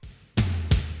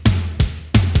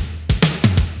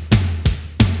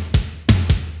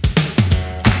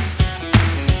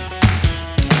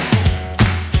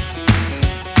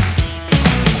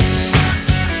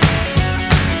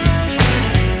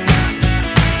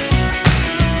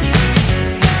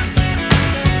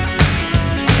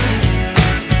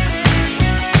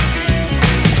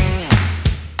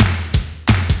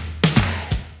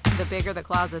bigger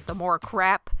the closet, the more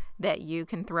crap that you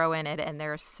can throw in it. And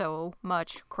there's so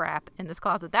much crap in this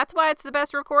closet. That's why it's the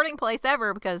best recording place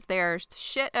ever, because there's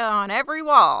shit on every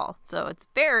wall. So it's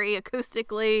very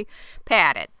acoustically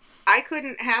padded. I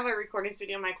couldn't have a recording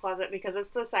studio in my closet because it's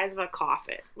the size of a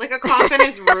coffin. Like, a coffin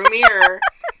is roomier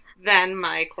than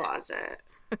my closet.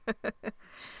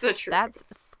 It's the truth. That's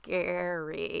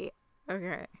scary.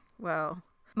 Okay, well,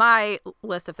 my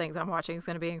list of things I'm watching is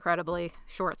going to be incredibly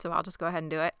short, so I'll just go ahead and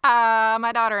do it.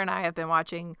 My daughter and I have been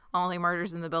watching Only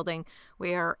Murders in the Building.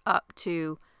 We are up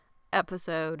to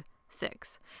episode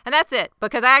 6. And that's it,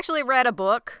 because I actually read a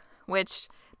book, which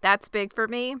that's big for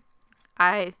me.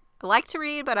 I like to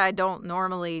read, but I don't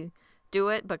normally do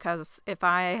it because if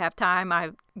I have time,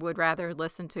 I would rather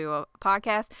listen to a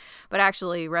podcast. But I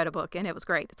actually read a book, and it was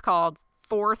great. It's called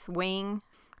Fourth Wing.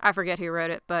 I forget who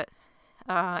wrote it, but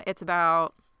it's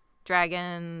about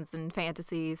dragons and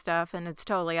fantasy stuff, and it's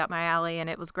totally up my alley, and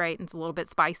it was great. And it's a little bit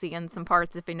spicy in some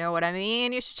parts, if you know what I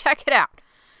mean. You should check it out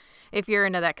if you're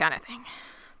into that kind of thing.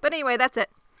 But anyway, that's it.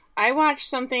 I watched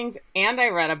some things and I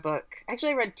read a book.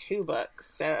 Actually, I read 2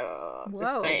 books, so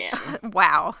just saying.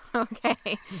 Wow.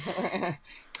 Okay.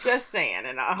 Just saying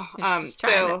and all.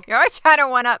 You're always trying to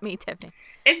one-up me, Tiffany.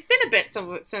 It's been a bit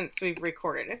since we've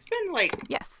recorded. It's been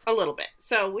a little bit.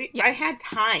 So I had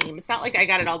time. It's not like I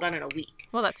got it all done in a week.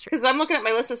 Well, that's true. Because I'm looking at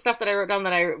my list of stuff that I wrote down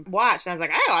that I watched, and I was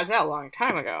like, I watched that a long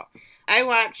time ago. I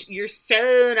watched You're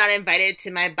So Not Invited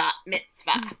to My Bat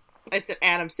Mitzvah. It's an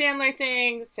Adam Sandler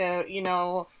thing, so,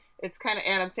 it's kind of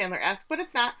Adam Sandler-esque, but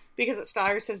it's not, because it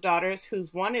stars his daughters,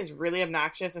 whose one is really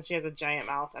obnoxious and she has a giant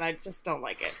mouth, and I just don't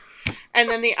like it. And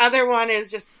then the other one is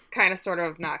just kind of sort of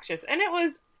obnoxious. And it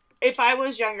was, if I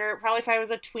was younger, probably if I was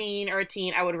a tween or a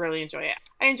teen, I would really enjoy it.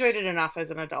 I enjoyed it enough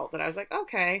as an adult that I was like,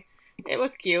 okay, it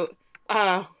was cute.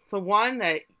 The one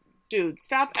that, dude,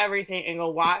 stop everything and go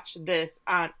watch this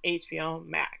on HBO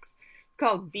Max. It's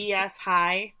called BS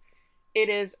High. It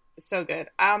is so good.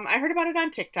 I heard about it on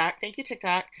TikTok. Thank you,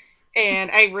 TikTok.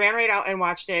 And I ran right out and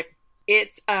watched it.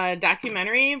 It's a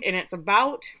documentary, and it's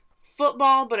about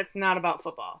football, but it's not about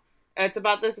football. It's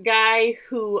about this guy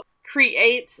who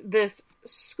creates this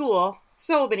school.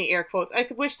 So many air quotes. I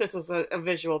could wish this was a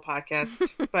visual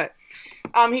podcast, but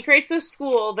he creates this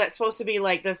school that's supposed to be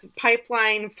like this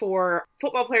pipeline for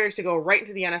football players to go right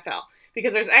into the NFL.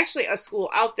 Because there's actually a school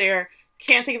out there.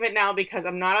 Can't think of it now because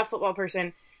I'm not a football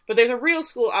person. But there's a real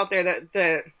school out there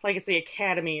that it's the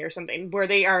academy or something, where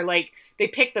they are they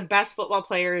pick the best football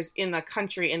players in the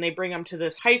country and they bring them to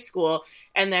this high school,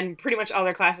 and then pretty much all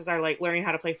their classes are learning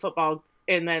how to play football,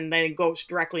 and then they go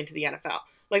directly into the NFL.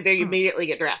 They immediately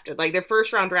get drafted. Their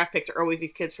first round draft picks are always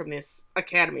these kids from this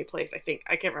academy place, I think.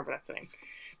 I can't remember that's the name.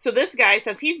 So this guy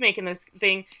says he's making this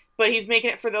thing, but he's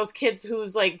making it for those kids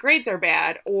whose grades are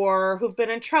bad, or who've been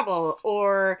in trouble,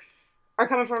 or are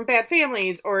coming from bad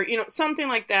families, or something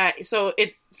like that. So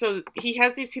he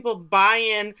has these people buy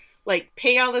in,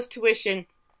 pay all this tuition.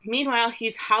 Meanwhile,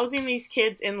 he's housing these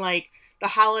kids in the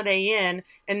Holiday Inn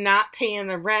and not paying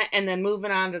the rent, and then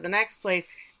moving on to the next place,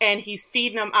 and he's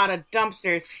feeding them out of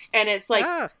dumpsters, and it's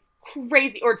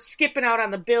crazy, or skipping out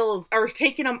on the bills, or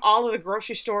taking them all to the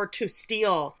grocery store to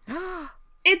steal.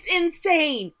 It's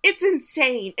insane.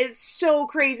 It's so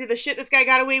crazy the shit this guy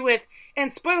got away with.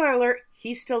 And spoiler alert,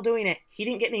 he's still doing it. He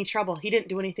didn't get in any trouble. He didn't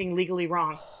do anything legally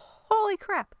wrong. Holy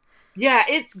crap. Yeah,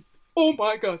 it's, oh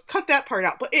my gosh, cut that part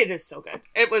out. But it is so good.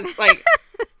 It was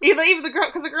even the girl,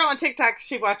 because the girl on TikTok,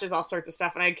 she watches all sorts of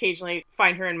stuff, and I occasionally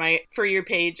find her in my For You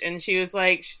page, and she's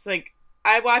like,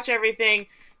 I watch everything.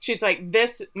 She's like,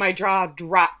 my jaw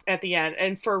dropped at the end.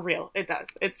 And for real, it does.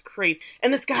 It's crazy.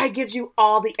 And this guy gives you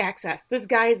all the access. This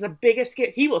guy is the biggest,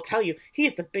 he will tell you, he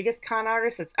is the biggest con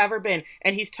artist that's ever been.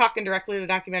 And he's talking directly to the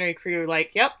documentary crew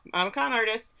yep, I'm a con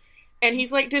artist. And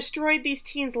he's destroyed these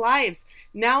teens' lives.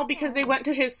 Now, because they went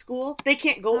to his school, they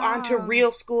can't go on to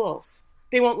real schools.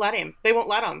 They won't let him. They won't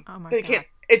let them. Oh my God. Can't.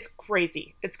 It's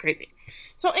crazy. It's crazy.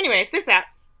 So anyways, there's that.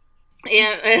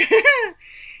 And,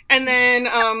 and then,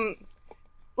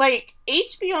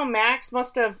 HBO Max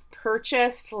must have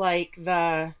purchased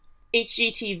the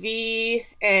HGTV,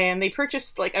 and they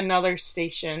purchased another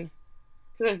station,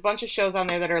 because there's a bunch of shows on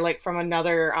there that are from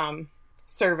another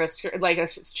service, a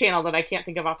channel that I can't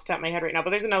think of off the top of my head right now,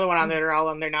 but there's another one on there that are all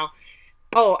on there now.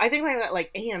 Oh, I think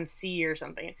AMC or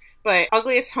something. But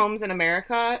Ugliest Homes in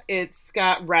America, it's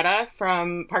got Retta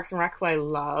from Parks and Rec, who I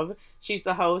love. She's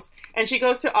the host, and she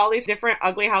goes to all these different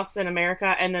ugly houses in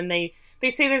America, and then they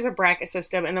say there's a bracket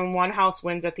system, and then one house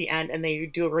wins at the end, and they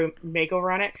do a room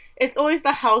makeover on it. It's always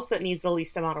the house that needs the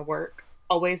least amount of work.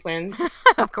 Always wins.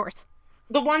 Of course.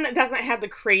 the one that doesn't have the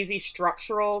crazy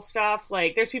structural stuff.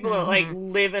 Like, there's people that, like,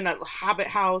 live in a Hobbit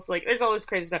house. Like, there's all this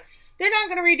crazy stuff. They're not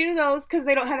going to redo those because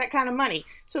they don't have that kind of money.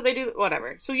 So they do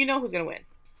whatever. So you know who's going to win.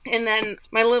 And then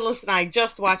my littlest and I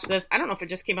just watched this. I don't know if it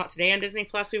just came out today on Disney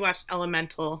Plus. We watched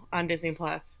Elemental on Disney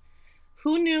Plus.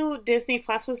 Who knew Disney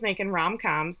Plus was making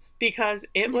rom-coms? Because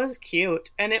it was cute.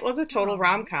 And it was a total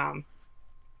rom-com.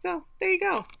 So, there you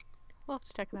go. We'll have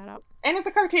to check that out. And it's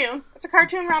a cartoon. It's a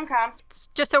cartoon rom-com.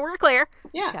 Just so we're clear.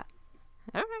 Yeah.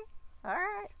 Okay. All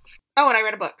right. Oh, and I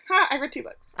read a book. I read 2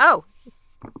 books. Oh.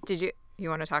 Did you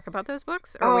want to talk about those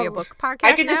books? Are we a book podcast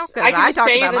now?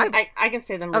 I can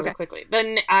say them really quickly.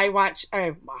 Then I watch.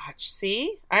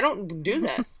 See? I don't do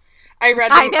this. I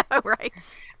read I know, right?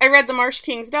 I read The Marsh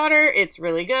King's Daughter. It's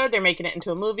really good. They're making it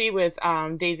into a movie with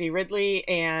Daisy Ridley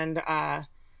and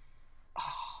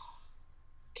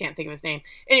can't think of his name.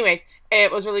 Anyways,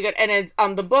 it was really good. And it's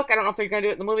the book, I don't know if they're going to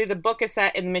do it in the movie. The book is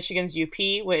set in Michigan's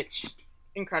UP, which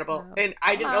incredible. Oh, and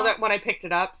I didn't know that when I picked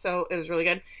it up, so it was really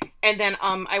good. And then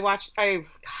I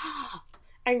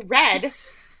read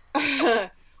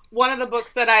one of the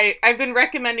books that I've been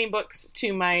recommending books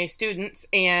to my students,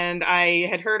 and I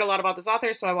had heard a lot about this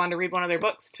author, so I wanted to read one of their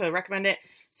books to recommend it.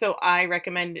 So I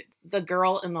recommended The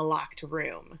Girl in the Locked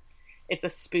Room. It's a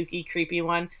spooky, creepy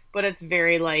one, but it's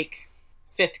very, like,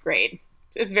 5th grade.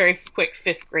 It's very quick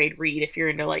 5th grade read if you're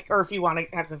into, like, or if you want to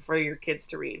have some for your kids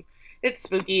to read. It's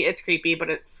spooky, it's creepy, but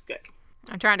it's good.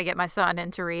 I'm trying to get my son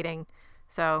into reading,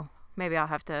 so maybe I'll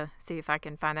have to see if I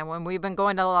can find that one. We've been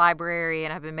going to the library,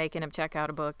 and I've been making him check out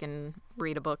a book and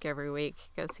read a book every week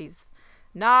because he's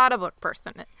not a book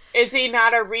person. Is he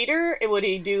not a reader? Would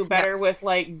he do better with,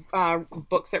 like,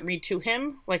 books that read to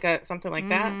him? Like something like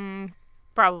that?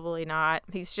 Probably not.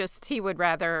 He would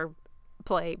rather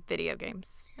play video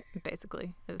games,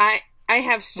 basically. I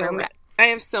have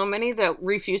so many that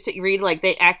refuse to read. Like,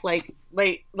 they act like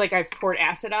I've poured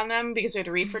acid on them because we have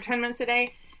to read for 10 minutes a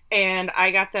day. And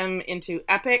I got them into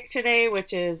Epic today,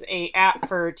 which is a app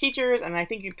for teachers, and I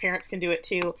think your parents can do it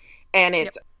too. And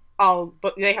it's all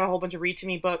book. They have a whole bunch of read to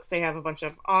me books. They have a bunch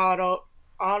of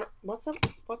what's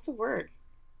the word?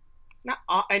 Not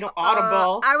I know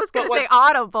Audible. I was going to say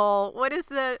Audible. What is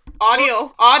the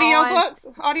audiobooks?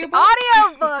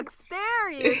 Audiobooks.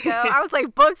 There you go. I was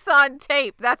like, books on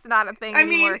tape. That's not a thing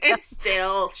anymore. I mean, it's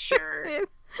still sure,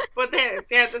 but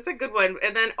that's a good one.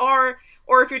 And then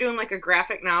or if you're doing like a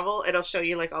graphic novel, it'll show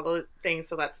you like all the things,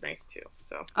 so that's nice too.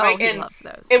 So he loves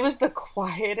those. It was the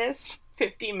quietest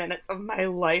 50 minutes of my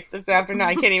life this afternoon.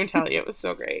 I can't even tell you. It was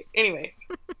so great. Anyways.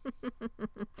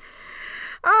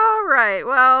 All right.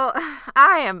 Well,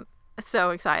 I am so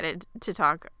excited to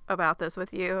talk about this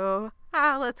with you.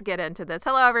 Let's get into this.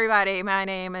 Hello, everybody. My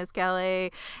name is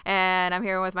Kelly, and I'm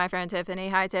here with my friend Tiffany.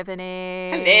 Hi,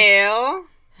 Tiffany. Hello.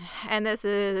 And this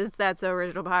is That's So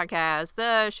Original Podcast,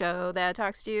 the show that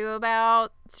talks to you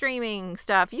about streaming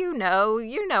stuff. You know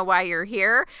why you're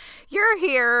here. You're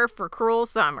here for Cruel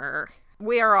Summer.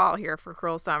 We are all here for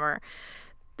Cruel Summer.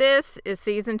 This is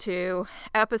season 2,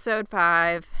 episode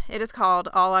 5. It is called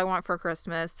All I Want for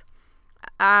Christmas.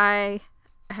 I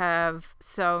have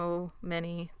so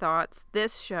many thoughts.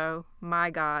 This show, my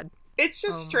God. It's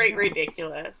just straight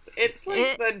ridiculous. It's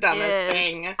like the dumbest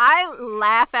thing. I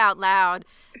laugh out loud.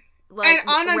 Like,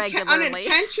 and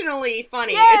unintentionally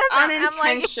funny. Yes, it's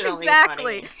unintentionally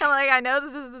exactly. funny. I'm like, I know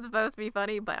this is supposed to be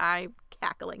funny, but I'm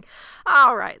cackling.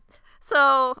 All right.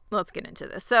 So let's get into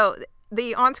this. So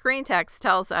the on-screen text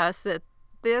tells us that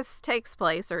this takes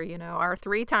place, or, our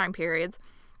 3 time periods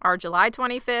are July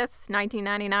 25th,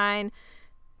 1999,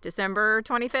 December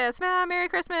 25th, Merry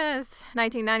Christmas,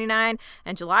 1999,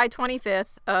 and July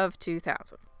 25th of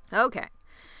 2000. Okay.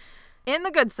 In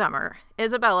the good summer,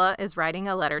 Isabella is writing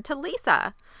a letter to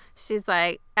Lisa. She's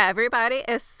like, everybody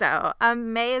is so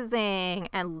amazing,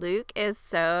 and Luke is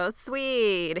so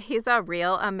sweet. He's a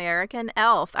real American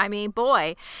elf. I mean,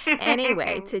 boy.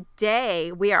 Anyway,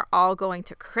 today we are all going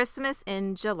to Christmas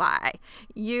in July.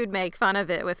 You'd make fun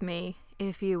of it with me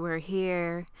if you were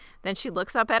here. Then she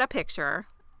looks up at a picture.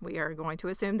 We are going to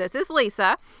assume this is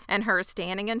Lisa and her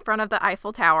standing in front of the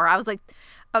Eiffel Tower. I was like,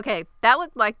 okay, that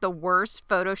looked like the worst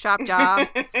Photoshop job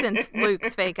since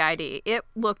Luke's fake ID. It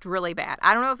looked really bad.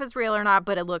 I don't know if it's real or not,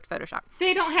 but it looked Photoshopped.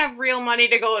 They don't have real money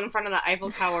to go in front of the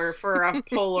Eiffel Tower for a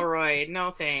Polaroid.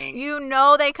 No thanks.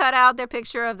 They cut out their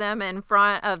picture of them in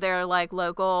front of their like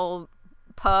local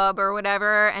pub or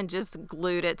whatever and just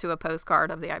glued it to a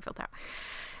postcard of the Eiffel Tower.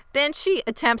 Then she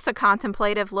attempts a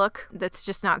contemplative look. That's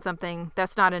just not something,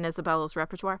 that's not in Isabella's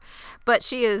repertoire. But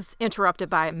she is interrupted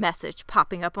by a message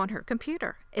popping up on her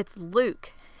computer. It's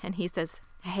Luke, and he says,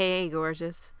 Hey,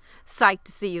 gorgeous. Psyched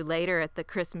to see you later at the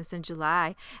Christmas in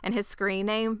July. And his screen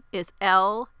name is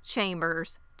L.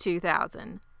 Chambers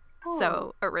 2000. Oh.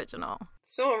 So original.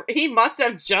 So he must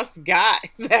have just got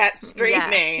that screen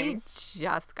name. He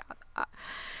just got that.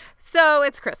 So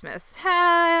it's Christmas.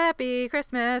 Happy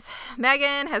Christmas.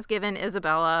 Megan has given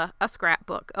Isabella a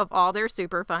scrapbook of all their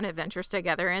super fun adventures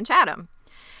together in Chatham.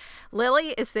 Lily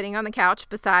is sitting on the couch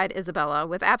beside Isabella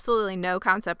with absolutely no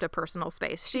concept of personal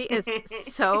space. She is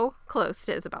so close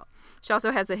to Isabella. She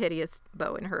also has a hideous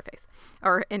bow in her face,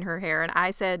 or in her hair. And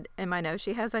I said in my notes,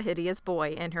 she has a hideous boy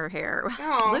in her hair.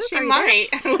 Oh, Luke, she might.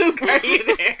 Luke, are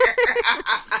you there?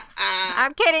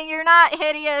 I'm kidding. You're not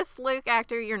hideous. Luke,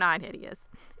 actor, you're not hideous.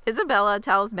 Isabella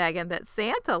tells Megan that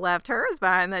Santa left hers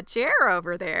behind the chair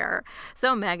over there.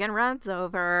 So Megan runs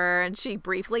over and she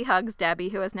briefly hugs Debbie,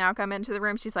 who has now come into the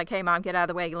room. She's like, hey, Mom, get out of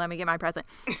the way. Let me get my present.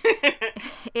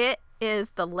 It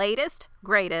is the latest,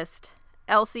 greatest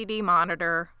LCD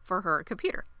monitor for her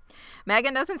computer.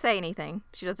 Megan doesn't say anything.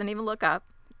 She doesn't even look up.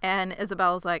 And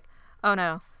Isabella's like, oh,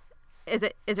 no. Is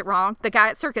it wrong? The guy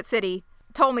at Circuit City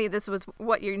told me this was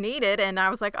what you needed, and I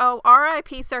was like, oh,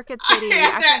 R.I.P. Circuit City. I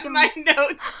have that in my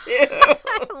notes too.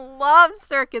 I love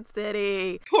Circuit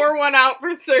City. Pour one out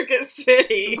for Circuit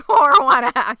City. Pour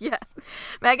one out, yes.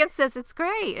 Megan says it's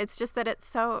great. It's just that it's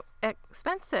so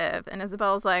expensive. And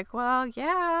Isabella's like, well,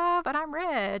 yeah, but I'm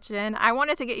rich, and I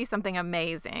wanted to get you something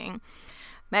amazing.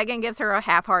 Megan gives her a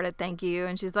half-hearted thank you,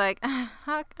 and she's like,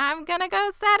 I'm gonna go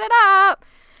set it up.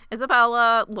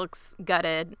 Isabella looks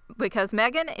gutted because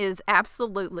Megan is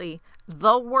absolutely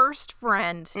the worst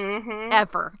friend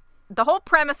ever. The whole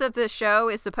premise of this show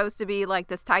is supposed to be like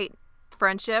this tight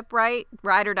friendship, right?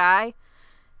 Ride or die.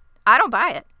 I don't buy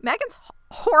it. Megan's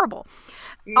horrible.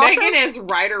 Megan is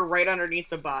Ryder right underneath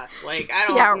the bus. Like, I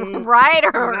don't... Yeah,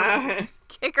 Ryder.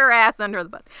 Kick her ass under the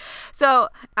bus. So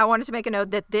I wanted to make a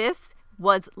note that this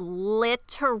was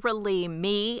literally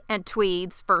me and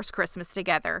Tweed's first Christmas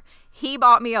together. He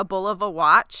bought me a Bulova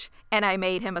watch, and I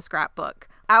made him a scrapbook.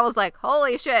 I was like,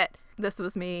 holy shit, this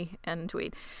was me and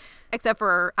Tweed. Except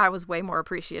for I was way more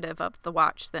appreciative of the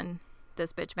watch than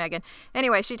this bitch Megan.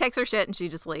 Anyway, she takes her shit and she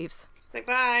just leaves. She's like,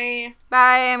 bye.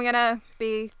 Bye, I'm gonna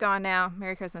be gone now.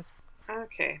 Merry Christmas.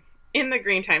 Okay. In the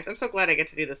Green Times, I'm so glad I get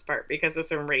to do this part because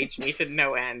this enraged me to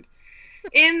no end.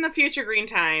 In the future Green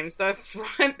Times, the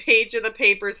front page of the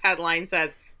paper's headline says,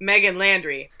 Megan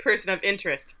Landry, person of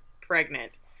interest,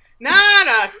 pregnant. Not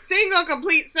a single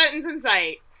complete sentence in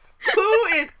sight. Who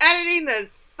is editing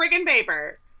this friggin'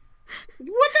 paper?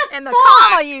 What the and fuck?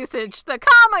 The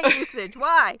comma usage,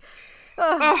 why?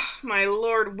 Oh, my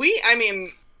lord.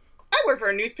 I worked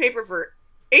for a newspaper for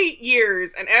 8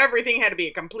 years, and everything had to be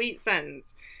a complete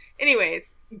sentence. Anyways,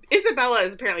 Isabella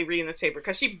is apparently reading this paper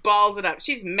because she balls it up.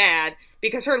 She's mad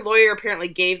because her lawyer apparently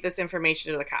gave this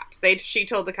information to the cops. She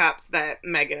told the cops that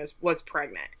Megan was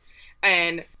pregnant.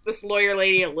 And this lawyer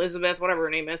lady, Elizabeth, whatever her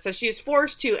name is, says she's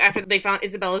forced to after they found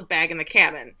Isabella's bag in the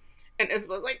cabin. And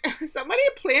Isabella's like, somebody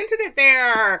planted it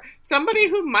there. Somebody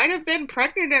who might have been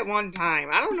pregnant at one time.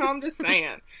 I don't know, I'm just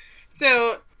saying.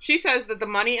 So she says that the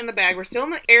money and the bag were still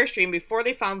in the Airstream before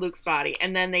they found Luke's body,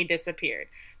 and then they disappeared.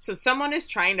 So someone is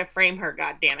trying to frame her,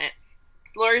 goddammit.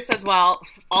 The lawyer says, well,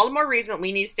 all the more reason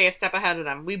we need to stay a step ahead of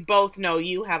them. We both know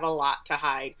you have a lot to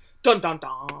hide. Dun, dun,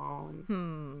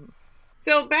 dun.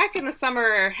 So back in the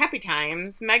summer happy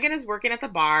times, Megan is working at the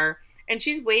bar, and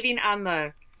she's waiting on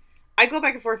I go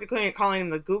back and forth between calling him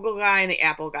the Google guy and the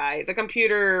Apple guy. The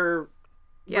computer...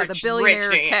 Yeah, the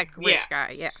billionaire tech rich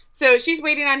guy, yeah. So she's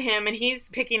waiting on him, and he's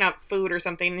picking up food or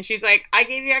something, and she's like, I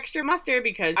gave you extra mustard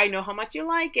because I know how much you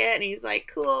like it. And he's like,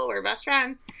 cool, we're best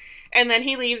friends. And then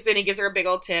he leaves, and he gives her a big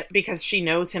old tip because she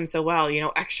knows him so well.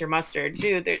 Extra mustard.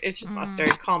 Dude, it's just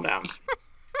mustard. Calm down.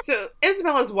 So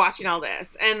Isabella's watching all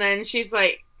this, and then she's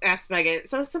like, asked Megan,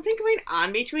 so is something going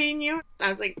on between you? I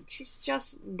was like, she's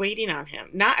just waiting on him.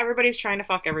 Not everybody's trying to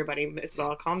fuck everybody,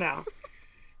 Isabella. Calm down.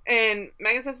 And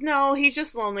Megan says, no, he's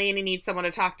just lonely and he needs someone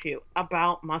to talk to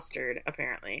about mustard,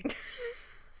 apparently.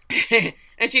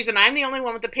 And she said, I'm the only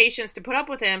one with the patience to put up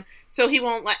with him, so he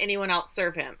won't let anyone else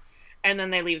serve him. And then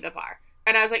they leave the bar.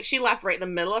 And I was like, she left right in the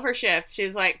middle of her shift.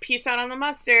 She's like, peace out on the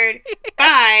mustard.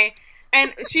 Bye.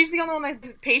 And she's the only one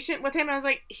that's patient with him. And I was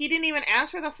like, he didn't even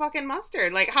ask for the fucking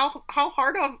mustard. Like, how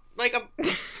hard of, like, a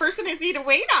person is he to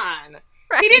wait on?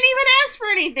 Right. He didn't even ask for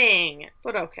anything.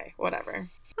 But okay, whatever.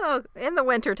 Oh, in the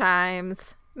winter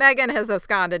times, Megan has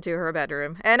absconded to her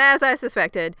bedroom. And as I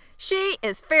suspected, she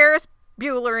is Ferris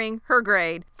Buellering her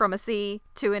grade from a C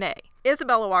to an A.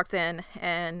 Isabella walks in,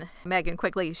 and Megan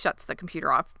quickly shuts the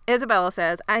computer off. Isabella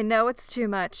says, I know it's too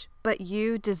much, but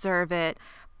you deserve it.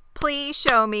 Please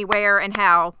show me where and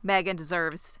how Megan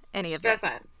deserves any of this.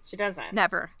 She doesn't.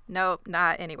 Never. Nope,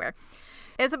 not anywhere.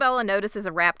 Isabella notices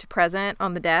a wrapped present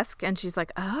on the desk, and she's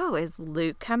like, oh, is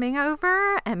Luke coming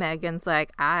over? And Megan's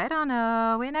like, I don't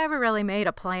know. We never really made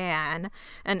a plan.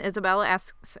 And Isabella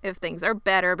asks if things are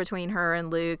better between her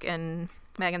and Luke, and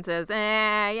Megan says,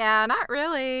 yeah, not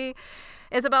really.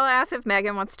 Isabella asks if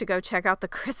Megan wants to go check out the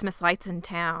Christmas lights in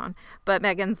town, but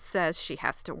Megan says she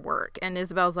has to work. And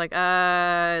Isabella's like,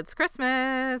 it's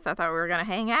Christmas. I thought we were going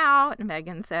to hang out. And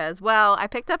Megan says, well, I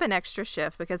picked up an extra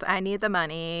shift because I need the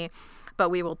money, but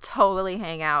we will totally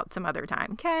hang out some other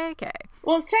time. Okay.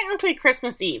 Well, it's technically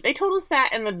Christmas Eve. They told us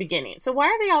that in the beginning. So why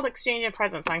are they all exchanging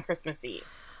presents on Christmas Eve?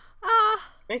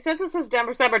 They said this is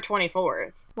December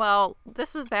 24th. Well,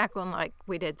 this was back when, like,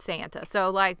 we did Santa. So,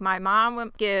 like, my mom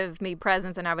would give me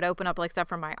presents and I would open up, like, stuff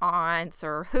from my aunts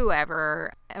or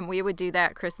whoever. And we would do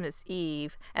that Christmas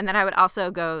Eve. And then I would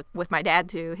also go with my dad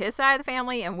to his side of the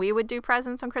family and we would do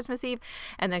presents on Christmas Eve.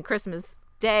 And then Christmas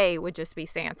Day would just be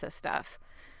Santa stuff.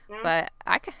 But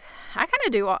I kind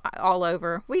of do all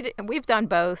over. We've done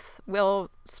both. We'll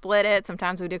split it.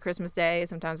 Sometimes we do Christmas Day.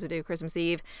 Sometimes we do Christmas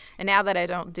Eve. And now that I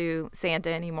don't do Santa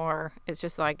anymore, it's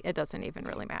just like it doesn't even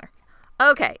really matter.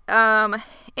 Okay,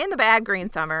 in the bad green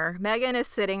summer, Megan is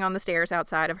sitting on the stairs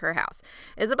outside of her house.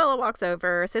 Isabella walks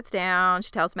over, sits down.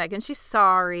 She tells Megan she's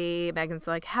sorry. Megan's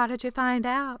like, how did you find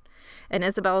out? And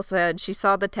Isabella said she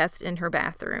saw the test in her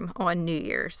bathroom on New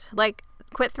Year's. Like,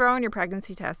 quit throwing your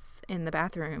pregnancy tests in the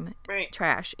bathroom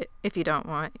trash if you don't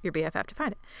want your BFF to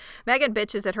find it. Megan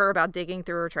bitches at her about digging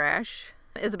through her trash.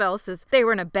 Isabella says they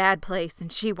were in a bad place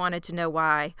and she wanted to know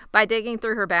why. By digging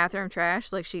through her bathroom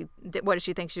trash, like what did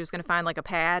she think? She was going to find like a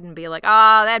pad and be like,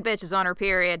 oh, that bitch is on her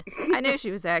period. I knew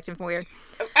she was acting weird.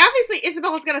 Obviously,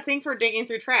 Isabella's got a thing for digging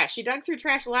through trash. She dug through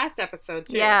trash last episode,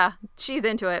 too. Yeah, she's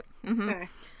into it. Mm-hmm. Okay.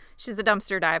 She's a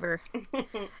dumpster diver.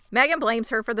 Megan blames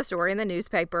her for the story in the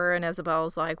newspaper, and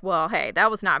Isabella's like, well, hey,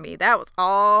 that was not me. That was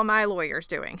all my lawyers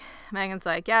doing. Megan's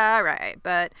like, yeah, right.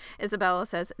 But Isabella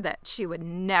says that she would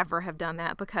never have done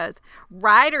that because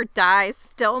ride or die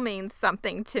still means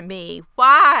something to me.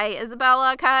 Why?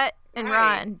 Isabella, cut and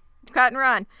run. Cut and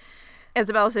run.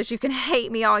 Isabella says, you can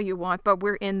hate me all you want, but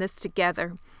we're in this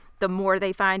together. The more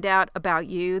they find out about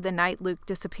you the night Luke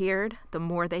disappeared, the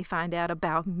more they find out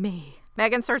about me.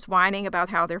 Megan starts whining about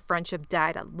how their friendship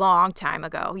died a long time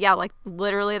ago. Yeah, like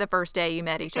literally the first day you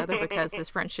met each other because this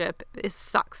friendship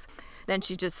sucks. Then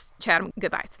she just chat them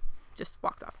goodbyes. Just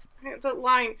walks off. The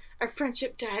line, our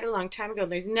friendship died a long time ago.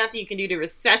 There's nothing you can do to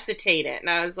resuscitate it. And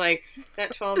I was like,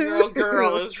 that 12-year-old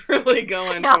girl is really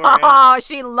going for it. Oh,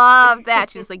 she loved that.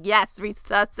 She's like, yes,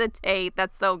 resuscitate.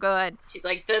 That's so good. She's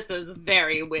like, this is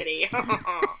very witty.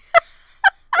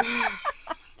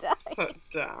 So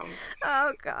dumb.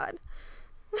 Oh, God.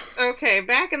 Okay,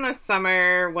 back in the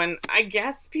summer when I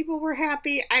guess people were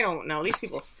happy. I don't know. These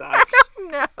people suck. I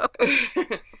don't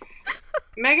know.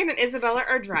 Megan and Isabella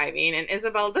are driving, and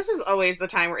this is always the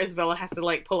time where Isabella has to,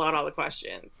 like, pull out all the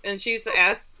questions. And she's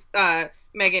asked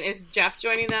Megan, is Jeff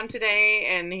joining them today?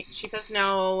 And she says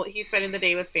no, he's spending the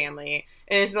day with family.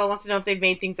 And Isabella wants to know if they've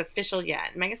made things official yet.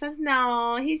 And Megan says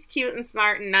no, he's cute and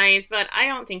smart and nice, but I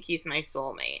don't think he's my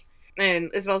soulmate.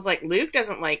 And Isabella's like, Luke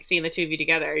doesn't like seeing the two of you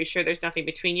together. Are you sure there's nothing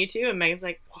between you two? And Megan's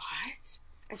like, what?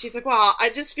 And she's like, well,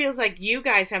 it just feels like you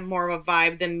guys have more of a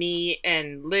vibe than me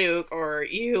and Luke or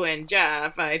you and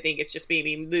Jeff. I think it's just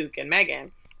maybe Luke and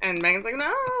Megan. And Megan's like,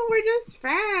 no, we're just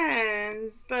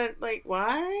friends. But, like,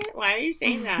 what? Why are you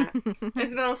saying that?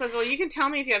 Isabella says, well, you can tell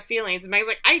me if you have feelings. And Megan's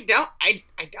like, I don't think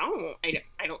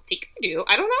I do.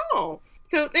 I don't know.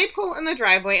 So they pull in the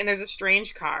driveway and there's a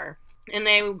strange car. And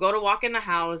they go to walk in the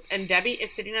house, and Debbie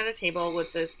is sitting at a table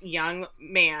with this young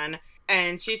man,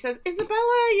 and she says,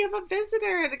 Isabella, you have a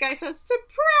visitor. The guy says,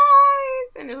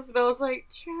 surprise! And Isabella's like,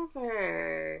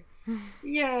 Trevor.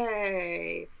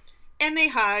 Yay. And they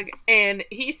hug, and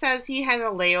he says he had a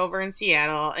layover in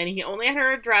Seattle, and he only had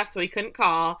her address, so he couldn't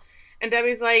call. And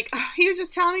Debbie's like, he was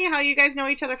just telling me how you guys know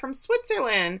each other from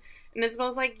Switzerland. And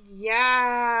Isabella's like,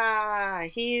 yeah,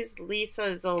 he's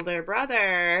Lisa's older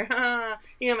brother.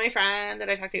 You know, my friend that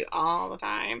I talk to all the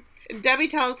time. Debbie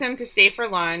tells him to stay for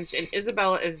lunch, and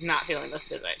Isabella is not feeling this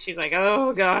visit. She's like,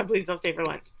 oh, God, please don't stay for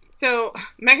lunch. So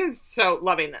Megan's so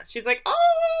loving this. She's like,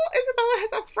 oh, Isabella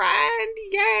has a friend.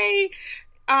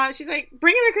 Yay. She's like,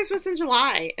 bring him to Christmas in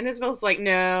July. And Isabella's like,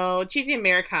 no, cheesy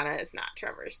Americana is not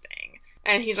Trevor's thing.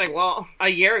 And he's like, well, a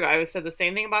year ago I said the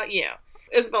same thing about you.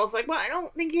 Isabella's like, well, I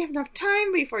don't think you have enough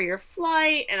time before your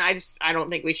flight, and I don't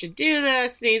think we should do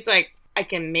this. And he's like, I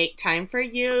can make time for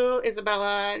you,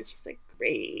 Isabella. And she's like,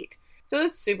 great. So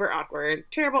it's super awkward.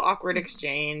 Terrible awkward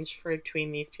exchange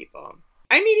between these people.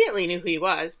 I immediately knew who he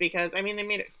was because, I mean, they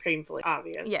made it painfully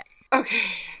obvious. Yeah. Okay,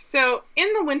 so in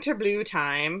the winter blue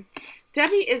time,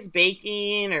 Debbie is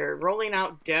baking or rolling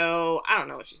out dough. I don't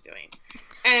know what she's doing.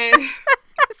 And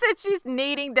I said she's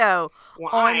kneading dough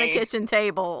why? on the kitchen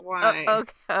table. Why?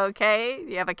 Okay.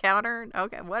 You have a counter?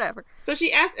 Okay, whatever. So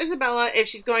she asked Isabella if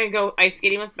she's going to go ice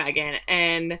skating with Megan.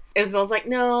 And Isabella's like,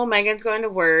 no, Megan's going to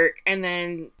work. And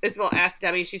then Isabella asked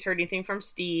Debbie if she's heard anything from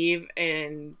Steve.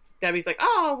 And Debbie's like,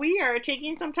 oh, we are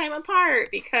taking some time apart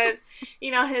because,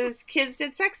 you know, his kids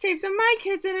did sex tapes and my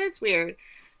kids, and it's weird.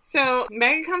 So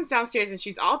Megan comes downstairs and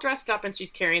she's all dressed up and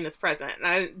she's carrying this present. And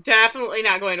I'm definitely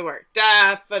not going to work.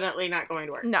 Definitely not going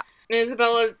to work. No. And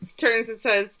Isabella turns and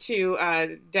says to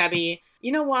Debbie,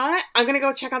 you know what? I'm going to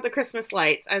go check out the Christmas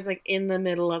lights. I was like, in the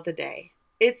middle of the day.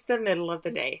 It's the middle of the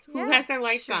day. Yeah, Who has their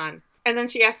lights on? And then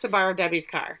she asked to borrow Debbie's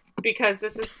car because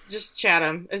this is just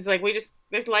Chatham. It's like,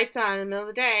 there's lights on in the middle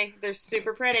of the day. They're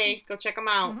super pretty. Go check them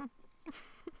out. Mm-hmm.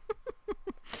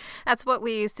 That's what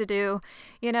we used to do.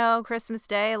 You know, Christmas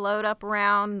Day, load up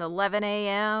around 11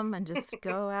 a.m. and just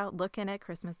go out looking at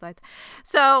Christmas lights.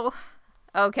 So,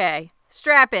 okay,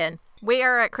 strap in. We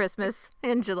are at Christmas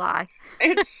in July.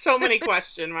 It's so many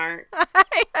question marks.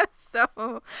 I have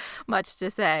so much to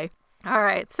say. All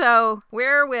right, so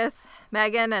we're with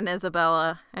Megan and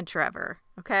Isabella and Trevor,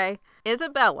 okay?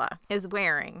 Isabella is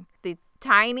wearing the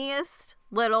tiniest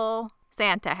little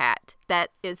Santa hat that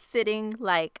is sitting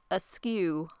like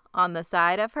askew on the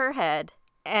side of her head.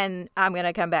 And I'm going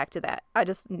to come back to that. I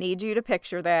just need you to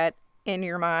picture that in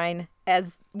your mind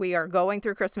as we are going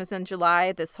through Christmas in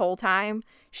July. This whole time,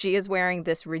 she is wearing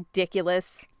this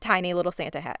ridiculous tiny little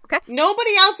Santa hat, okay?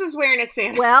 Nobody else is wearing a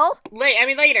Santa. Well,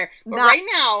 later. But right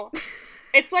now,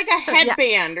 it's like a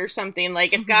headband or something.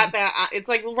 Like, it's got that, it's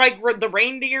like the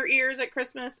reindeer ears at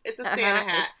Christmas. It's a Santa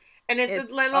hat. And it's a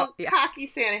little cocky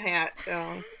Santa hat, so.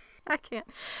 I can't.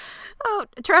 Oh,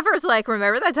 Trevor's like,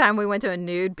 remember that time we went to a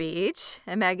nude beach?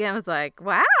 And Megan was like,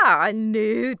 wow, a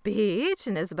nude beach?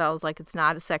 And Isabella's like, it's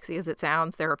not as sexy as it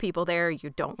sounds. There are people there you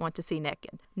don't want to see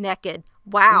naked. Naked.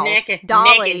 Wow. Naked.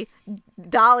 Dolly.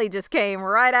 Dolly just came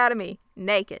right out of me.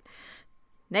 Naked.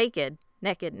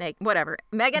 Whatever.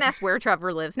 Megan asks where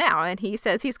Trevor lives now, and he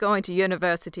says he's going to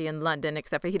university in London,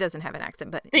 except for he doesn't have an accent.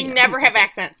 But they never have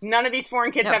accents. None of these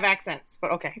foreign kids have accents,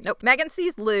 but okay. Nope. Megan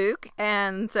sees Luke,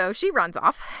 and so she runs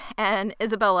off, and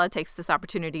Isabella takes this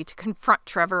opportunity to confront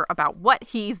Trevor about what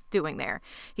he's doing there.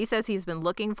 He says he's been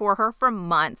looking for her for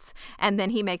months, and then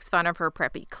he makes fun of her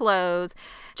preppy clothes.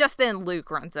 Just then,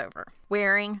 Luke runs over,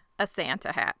 wearing a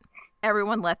Santa hat.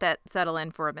 Everyone let that settle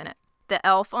in for a minute. The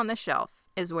elf on the shelf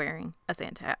is wearing a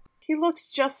Santa hat. He looks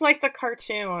just like the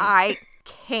cartoon. I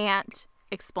can't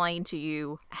explain to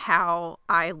you how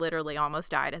I literally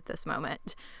almost died at this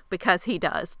moment because he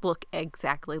does look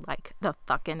exactly like the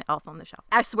fucking elf on the shelf.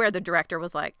 I swear the director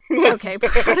was like, okay,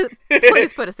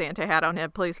 please put a Santa hat on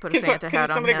him. Please put a Santa hat on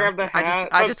him. Somebody grab the hat.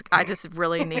 I just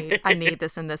really need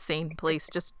this in this scene. Please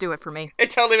just do it for me.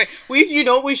 It totally you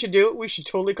know what we should do? We should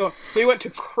totally go. We went to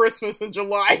Christmas in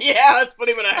July. Yeah, let's put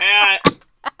him in a hat.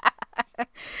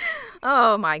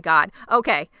 Oh my God.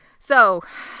 Okay, so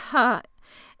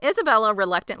Isabella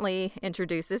reluctantly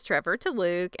introduces Trevor to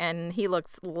Luke, and he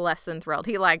looks less than thrilled.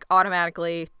 He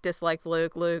automatically dislikes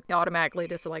Luke. Luke automatically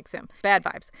dislikes him. Bad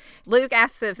vibes. Luke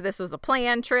asks if this was a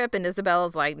planned trip, and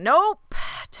Isabella's like, nope,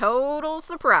 total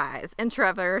surprise. And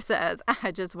Trevor says,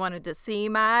 I just wanted to see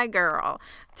my girl.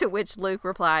 To which Luke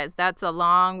replies, that's a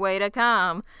long way to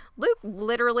come. Luke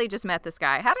literally just met this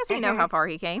guy. How does he know how far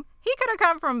he came? He could have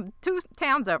come from 2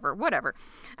 towns over, whatever.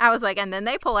 I was like, and then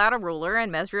they pull out a ruler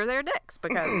and measure their dicks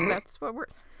because that's what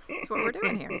we're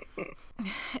doing here.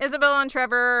 Isabella and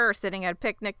Trevor are sitting at a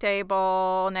picnic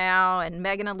table now, and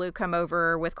Megan and Luke come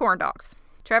over with corn dogs.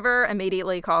 Trevor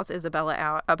immediately calls Isabella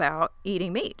out about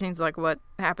eating meat. He's like, what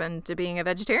happened to being a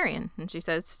vegetarian? And she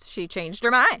says she changed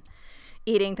her mind.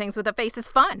 Eating things with a face is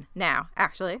fun now,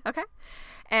 actually. Okay.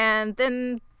 And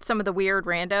then some of the weird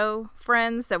rando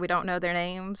friends that we don't know their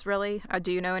names, really.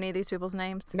 Do you know any of these people's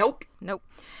names? Nope.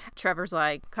 Trevor's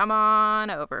like, come on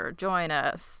over, join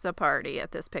us, a party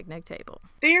at this picnic table.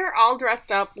 They're all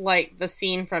dressed up like the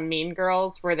scene from Mean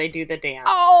Girls where they do the dance.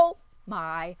 Oh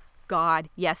my God.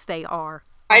 Yes, they are.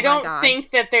 Oh, I don't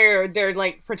think that they're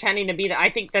like pretending to be that.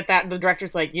 I think that the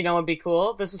director's like, you know what'd be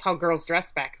cool? This is how girls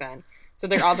dressed back then. So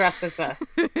they're all dressed as this.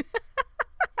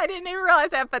 I didn't even realize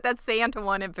that, but that Santa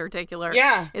one in particular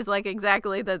is like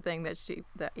exactly the thing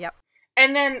yep.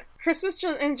 And then Christmas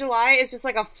in July is just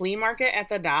like a flea market at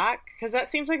the dock, because that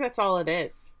seems like that's all it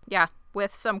is. Yeah,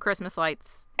 with some Christmas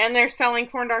lights. And they're selling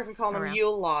corn dogs and calling them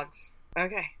Yule logs.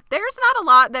 Okay. There's not a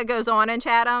lot that goes on in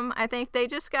Chatham. I think they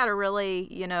just got to really,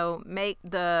 make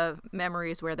the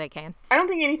memories where they can. I don't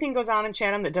think anything goes on in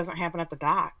Chatham that doesn't happen at the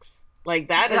docks. Like,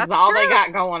 that's all true. They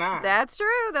got going on. That's true.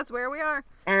 That's where we are.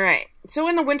 All right. So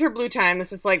in the winter blue time,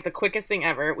 this is like the quickest thing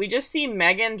ever. We just see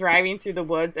Megan driving through the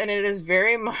woods, and it is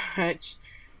very much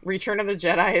Return of the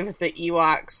Jedi with the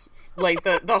Ewoks. Like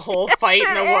the whole fight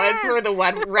in the woods for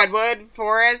the redwood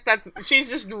forest. She's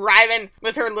just driving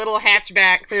with her little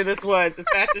hatchback through this woods as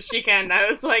fast as she can. I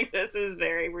was like, this is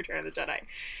very Return of the Jedi.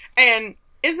 And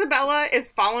Isabella is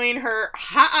following her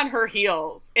hot on her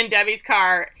heels in Debbie's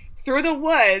car through the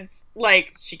woods.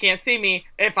 Like, she can't see me.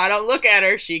 If I don't look at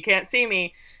her, she can't see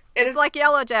me. It's like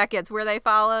Yellow Jackets, where they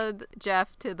followed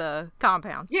Jeff to the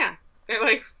compound. Yeah. They're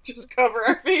like, just cover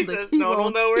our faces. Like, no one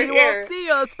will know we're here. He won't see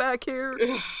us back here. Ugh,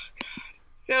 God.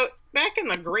 So, back in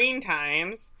the green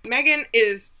times, Megan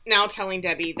is now telling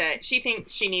Debbie that she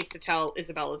thinks she needs to tell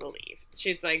Isabella to leave.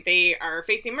 She's like, they are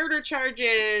facing murder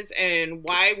charges, and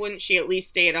why wouldn't she at least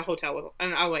stay at a hotel with...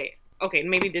 And oh, wait. Okay,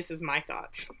 maybe this is my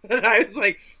thoughts. I was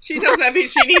like, she tells Debbie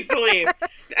she needs to leave.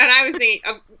 And I was thinking,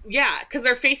 yeah, because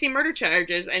they're facing murder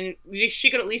charges, and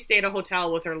she could at least stay at a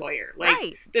hotel with her lawyer. Like,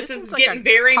 right. This is getting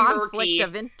very conflict murky.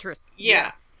 Of interest.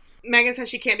 Yeah. Megan says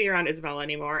she can't be around Isabella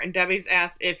anymore, and Debbie's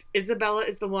asked if Isabella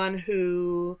is the one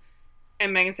who...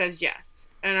 And Megan says yes.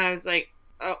 And I was like,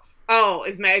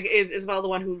 is Isabella the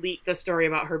one who leaked the story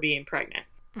about her being pregnant?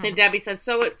 Mm. And Debbie says,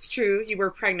 so it's true, you were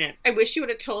pregnant. I wish you would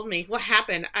have told me. What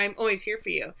happened? I'm always here for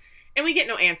you. And we get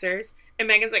no answers. And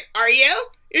Megan's like, are you?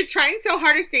 You're trying so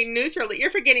hard to stay neutral that you're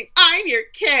forgetting I'm your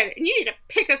kid, and you need to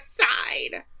pick a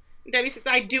side. And Debbie says,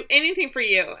 I'd do anything for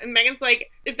you. And Megan's like,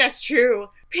 if that's true,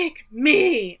 pick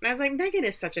me. And I was like, Megan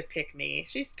is such a pick me.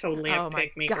 She's totally a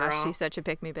pick me girl. Oh my gosh, she's such a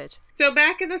pick me bitch. So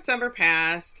back in the summer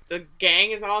past, the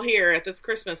gang is all here at this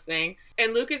Christmas thing.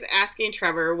 And Luke is asking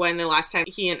Trevor when the last time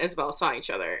he and Isabel saw each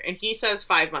other. And he says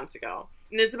 5 months ago.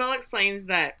 And Isabel explains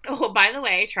that, oh, by the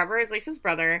way, Trevor is Lisa's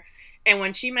brother. And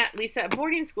when she met Lisa at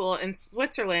boarding school in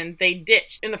Switzerland, they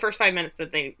ditched in the first 5 minutes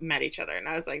that they met each other. And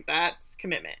I was like, that's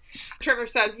commitment. Trevor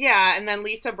says, yeah. And then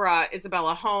Lisa brought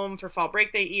Isabella home for fall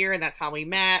break that year. And that's how we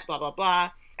met, blah, blah,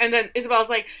 blah. And then Isabella's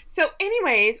like, so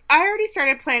anyways, I already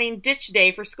started planning ditch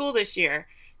day for school this year.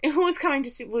 And who is coming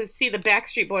to see the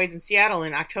Backstreet Boys in Seattle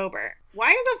in October? Why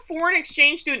is a foreign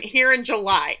exchange student here in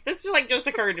July? This just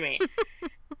occurred to me.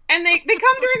 And they come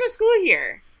during the school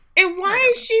year. And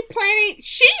why is she planning?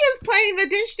 She is planning the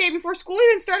ditch day before school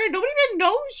even started. Nobody even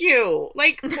knows you.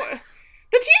 Like, the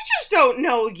teachers don't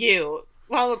know you.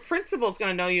 Well, the principal's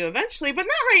going to know you eventually, but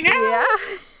not right now. Yeah,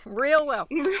 real well.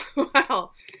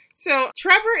 Well, so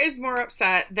Trevor is more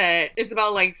upset that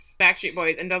Isabel likes Backstreet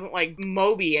Boys and doesn't like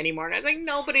Moby anymore. And I was like,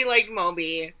 nobody liked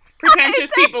Moby.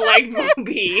 Pretentious people like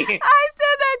Moby. I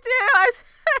said that too.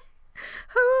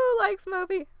 Who likes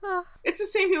Moby? Oh. It's the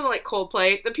same people that like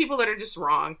Coldplay. The people that are just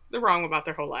wrong. They're wrong about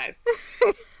their whole lives.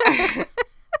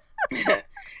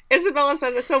 Isabella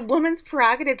says it's a woman's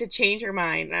prerogative to change her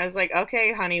mind. And I was like,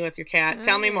 okay, honey, with your cat.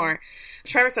 Tell me more.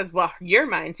 Trevor says, well, your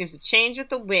mind seems to change with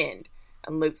the wind.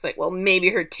 And Luke's like, well, maybe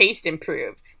her taste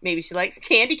improved. Maybe she likes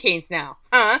candy canes now.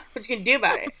 Huh? What you gonna do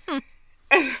about it?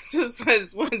 And so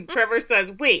says when Trevor says,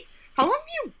 wait, how long have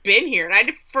you been here? And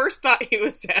I first thought he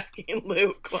was asking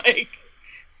Luke, like...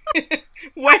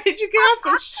 When did you get off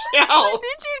the shelf?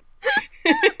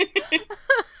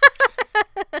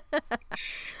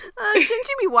 Shouldn't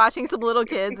you be watching some little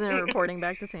kids and reporting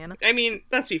back to Santa? I mean,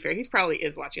 let's be fair. He probably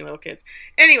is watching little kids.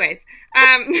 Anyways,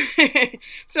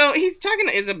 so he's talking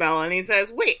to Isabella and he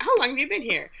says, wait, how long have you been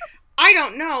here? I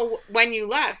don't know when you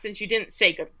left since you didn't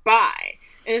say goodbye.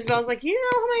 And Isabella's like, you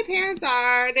know how my parents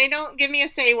are. They don't give me a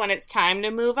say when it's time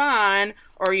to move on.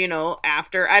 Or,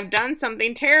 after I've done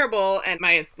something terrible. And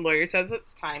my lawyer says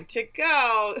it's time to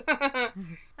go.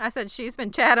 I said she's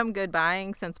been Chatham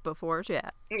goodbying since before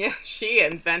Chat. Yeah, she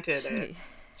invented it.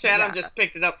 Chatham just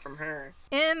picked it up from her.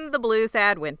 In the blue,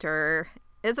 sad winter,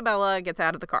 Isabella gets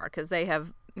out of the car because they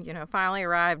have, finally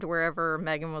arrived wherever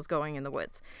Megan was going in the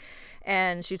woods.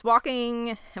 And she's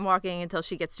walking and walking until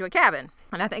she gets to a cabin.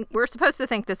 And I think we're supposed to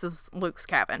think this is Luke's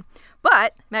cabin.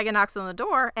 But Megan knocks on the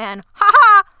door and,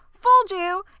 ha-ha, fooled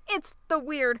you. It's the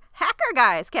weird hacker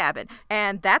guy's cabin.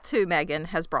 And that's who Megan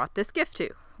has brought this gift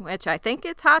to, which I think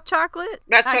it's hot chocolate.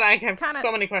 That's what I have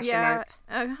so many question marks.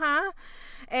 Uh-huh.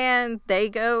 And they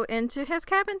go into his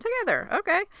cabin together.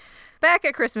 Okay. Back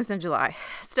at Christmas in July.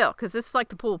 Still, because this is like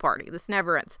the pool party. This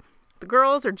never ends. The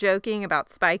girls are joking about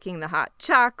spiking the hot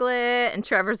chocolate, and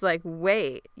Trevor's like,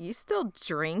 wait, you still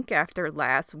drink after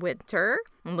last winter?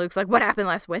 And Luke's like, what happened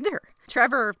last winter?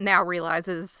 Trevor now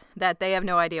realizes that they have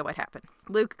no idea what happened.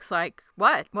 Luke's like,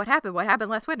 what? What happened? What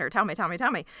happened last winter? Tell me.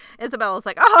 Isabella's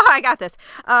like, oh, I got this.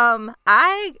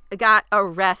 I got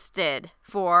arrested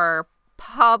for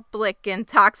public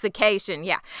intoxication.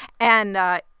 Yeah.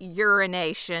 And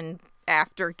urination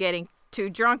after getting too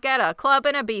drunk at a club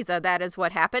in Ibiza. That is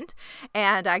what happened.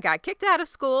 And I got kicked out of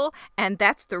school. And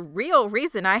that's the real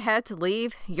reason I had to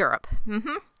leave Europe.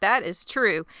 That is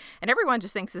true. And everyone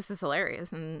just thinks this is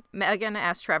hilarious. And Megan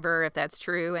asked Trevor if that's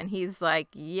true. And he's like,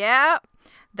 yep,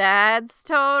 that's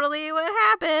totally what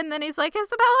happened. Then he's like,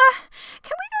 Isabella,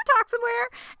 can we go talk somewhere?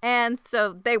 And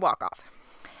so they walk off.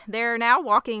 They're now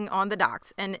walking on the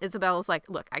docks, and Isabella's like,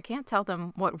 look, I can't tell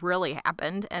them what really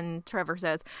happened. And Trevor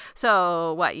says,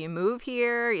 so what, you move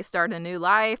here, you start a new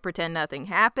life, pretend nothing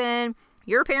happened.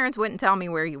 Your parents wouldn't tell me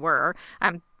where you were.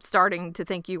 I'm starting to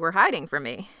think you were hiding from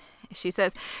me. She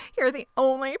says, you're the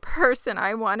only person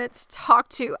I wanted to talk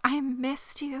to. I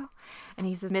missed you. And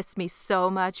he says, missed me so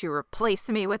much. You replaced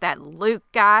me with that Luke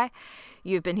guy.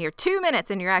 You've been here 2 minutes,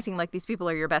 and you're acting like these people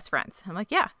are your best friends. I'm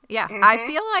like, yeah. I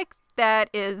feel like that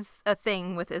is a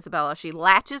thing with Isabella. She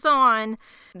latches on.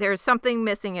 There's something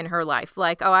missing in her life.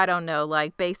 Like, I don't know,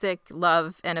 like basic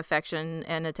love and affection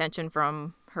and attention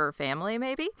from her family,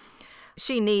 maybe.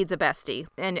 She needs a bestie.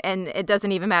 And it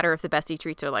doesn't even matter if the bestie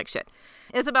treats her like shit.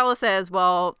 Isabella says,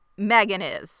 well, Megan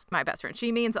is my best friend.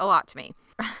 She means a lot to me.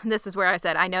 This is where I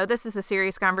said, I know this is a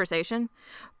serious conversation,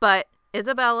 but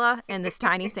Isabella in this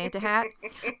tiny Santa hat,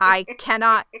 I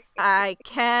cannot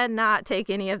take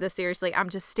any of this seriously. I'm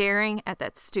just staring at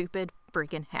that stupid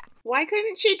freaking hat. Why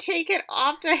couldn't she take it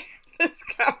off to have this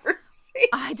conversation?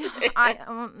 I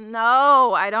don't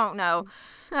know. I don't know.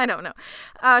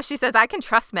 She says, I can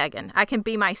trust Megan. I can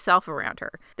be myself around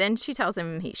her. Then she tells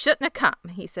him he shouldn't have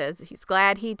come. He says he's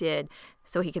glad he did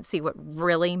so he could see what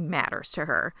really matters to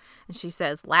her. And she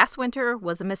says, last winter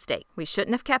was a mistake. We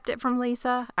shouldn't have kept it from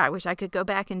Lisa. I wish I could go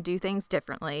back and do things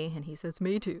differently. And he says,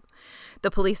 me too.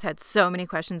 The police had so many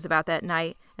questions about that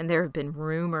night, and there have been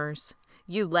rumors.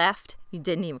 You left. You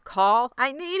didn't even call.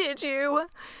 I needed you.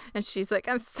 And she's like,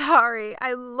 I'm sorry.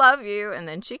 I love you. And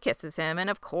then she kisses him. And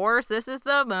of course, this is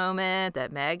the moment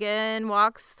that Megan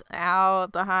walks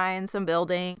out behind some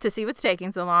building to see what's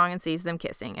taking so long and sees them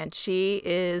kissing. And she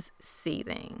is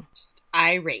seething. Just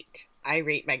irate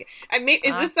Megan. I mean,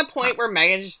 is this the point where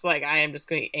Megan's just like, I am just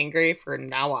going to be angry from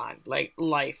now on? Like,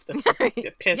 life. This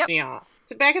is pissed me off.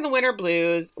 So back in the winter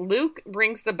blues, Luke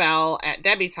rings the bell at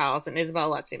Debbie's house and Isabel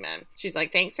lets him in. She's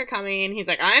like, thanks for coming. He's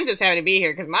like, I'm just happy to be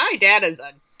here because my dad is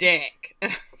a dick.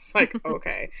 It's like,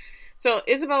 okay. So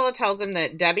Isabella tells him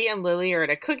that Debbie and Lily are at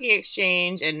a cookie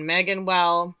exchange, and Megan,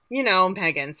 well, you know,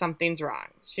 Megan, something's wrong.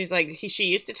 She's like, she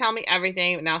used to tell me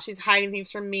everything, but now she's hiding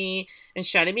things from me and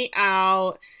shutting me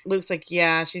out. Luke's like,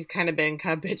 yeah, she's kind of been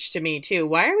kind of bitch to me too.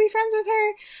 Why are we friends with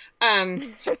her?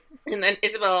 And then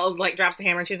Isabella like drops the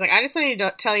hammer and she's like, I just wanted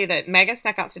to tell you that Megan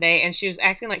snuck out today and she was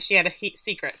acting like she had a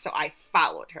secret, so I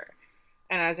followed her.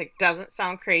 And I was like, doesn't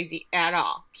sound crazy at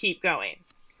all. Keep going.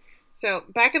 So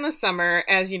back in the summer,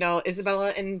 as you know,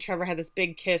 Isabella and Trevor had this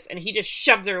big kiss and he just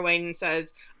shoves her away and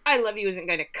says, I love you isn't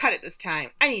going to cut it this time.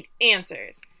 I need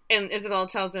answers. And Isabella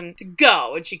tells him to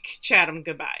go and she chat him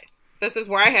goodbyes. This is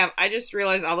where I just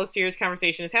realized all this serious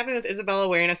conversation is happening with Isabella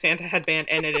wearing a Santa headband,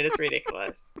 and it is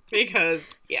ridiculous. Because,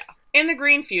 yeah. In the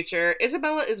green future,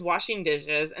 Isabella is washing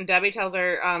dishes, and Debbie tells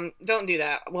her, don't do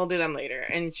that. We'll do them later.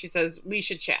 And she says, we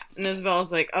should chat. And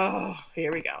Isabella's like, oh,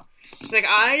 here we go. She's like,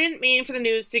 I didn't mean for the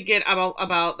news to get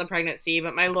about the pregnancy,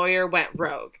 but my lawyer went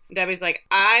rogue. Debbie's like,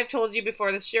 I've told you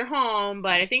before this is your home,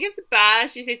 but I think it's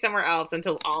best you stay somewhere else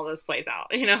until all this plays out,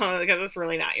 you know, because it's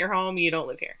really not your home. You don't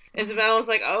live here. Isabella's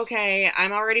like, okay,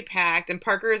 I'm already packed, and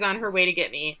Parker is on her way to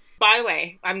get me. By the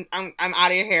way, I'm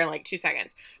out of your hair in like 2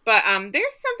 seconds. But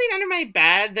there's something under my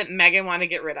bed that Megan wanted to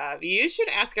get rid of. You should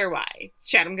ask her why.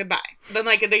 Chat them goodbye. Then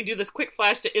like they do this quick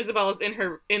flash to Isabella's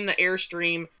in the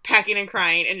Airstream, packing and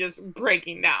crying and just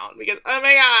breaking down because oh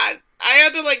my god, I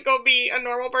have to like go be a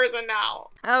normal person now.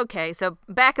 Okay, so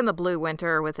back in the blue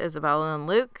winter with Isabella and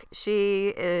Luke,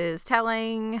 she is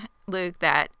telling Luke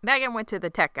that Megan went to the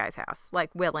tech guy's house,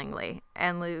 like willingly.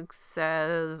 And Luke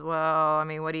says, well, I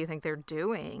mean, what do you think they're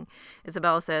doing?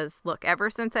 Isabella says, look, ever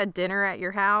since that dinner at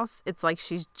your house, it's like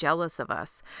she's jealous of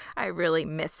us. I really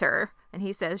miss her. And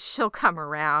he says, she'll come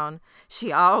around.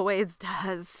 She always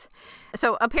does.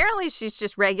 So apparently she's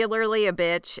just regularly a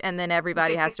bitch, and then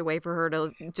everybody has to wait for her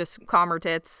to just calm her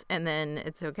tits, and then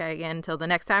it's okay again until the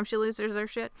next time she loses her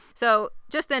shit. So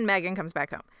just then Megan comes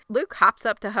back home. Luke hops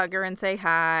up to hug her and say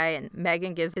hi, and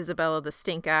Megan gives Isabella the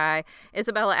stink eye.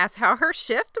 Isabella asks how her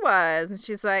shift was, and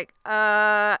she's like,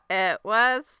 it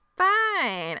was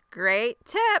fine. Great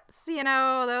tips,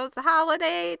 those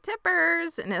holiday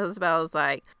tippers. And Isabella's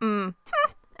like, and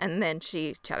then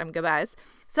she chat him goodbyes.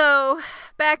 So,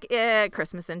 back at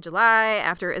Christmas in July,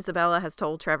 after Isabella has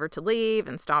told Trevor to leave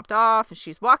and stomped off,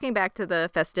 she's walking back to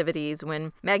the festivities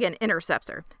when Megan intercepts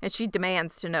her, and she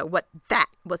demands to know what that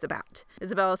was about.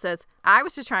 Isabella says, I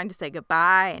was just trying to say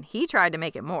goodbye, and he tried to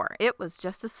make it more. It was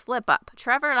just a slip-up.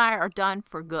 Trevor and I are done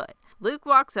for good. Luke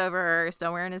walks over,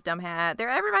 still wearing his dumb hat.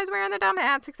 Everybody's wearing their dumb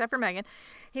hats except for Megan.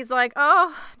 He's like,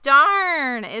 oh,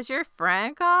 darn, is your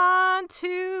friend gone?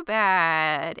 Too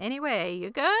bad. Anyway, you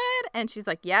good? And she's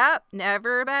like, yep,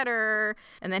 never better.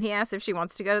 And then he asks if she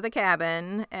wants to go to the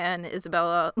cabin. And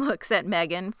Isabella looks at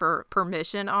Megan for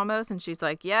permission almost. And she's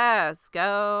like, yes,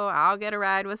 go. I'll get a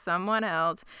ride with someone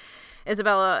else.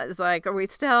 Isabella is like, are we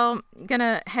still going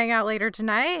to hang out later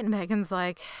tonight? And Megan's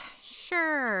like,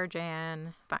 sure,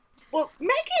 Jan, fine. Well,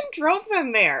 Megan drove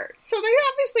them there. So they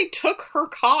obviously took her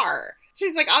car.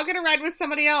 She's like, I'll get a ride with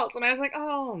somebody else. And I was like,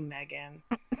 oh, Megan.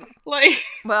 Like,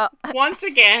 well, once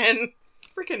again,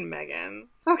 freaking Megan.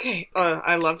 Okay. Oh,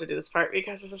 I love to do this part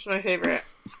because it's just my favorite.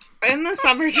 In the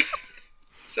summertime.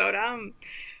 So dumb.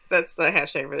 That's the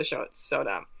hashtag for the show. It's so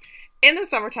dumb. In the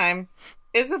summertime,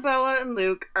 Isabella and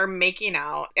Luke are making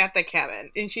out at the cabin.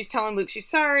 And she's telling Luke she's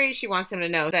sorry. She wants him to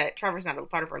know that Trevor's not a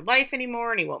part of her life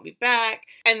anymore and he won't be back.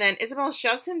 And then Isabella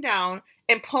shoves him down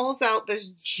and pulls out this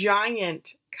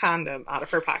giant condom out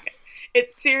of her pocket.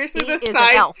 It's seriously the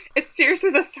size. It's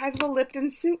seriously the size of a Lipton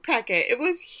soup packet. It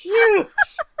was huge.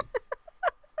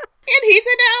 And he's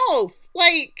an elf.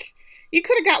 Like, you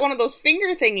could have got one of those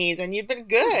finger thingies and you'd been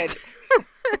good.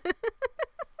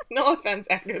 No offense,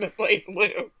 actor that plays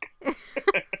Luke.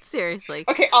 Seriously.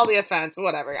 Okay, all the offense,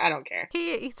 whatever. I don't care.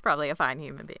 He's probably a fine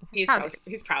human being.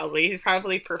 He's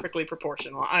probably perfectly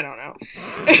proportional. I don't know.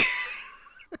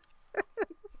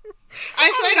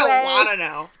 Actually, anyway. I don't want to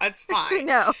know. That's fine.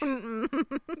 No.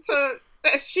 So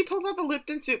she pulls out the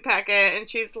Lipton soup packet and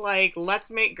she's like, let's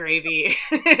make gravy.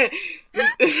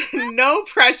 No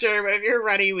pressure, but if you're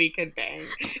ready, we can bang.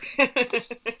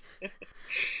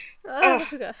 Oh,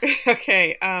 God.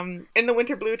 Okay, in the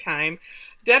winter blue time,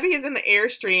 Debbie is in the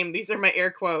Airstream, these are my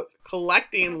air quotes,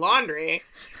 collecting laundry.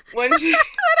 When she... What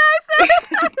I said?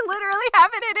 I literally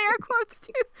have it in air quotes,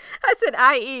 too. I said,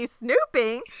 i.e.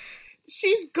 snooping.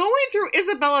 She's going through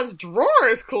Isabella's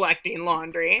drawers collecting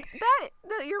laundry.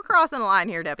 That you're crossing the line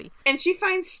here, Debbie. And she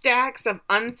finds stacks of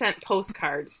unsent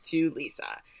postcards to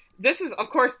Lisa. This is, of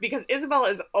course, because Isabella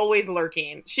is always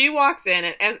lurking. She walks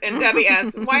in and Debbie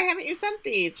asks, why haven't you sent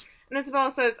these? And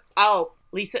Isabella says, oh,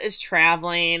 Lisa is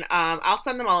traveling. I'll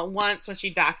send them all at once when she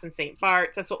docks in St.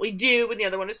 Bart's. That's what we do when the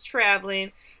other one is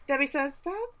traveling. Debbie says,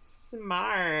 that's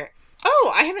smart.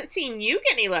 Oh, I haven't seen you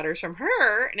get any letters from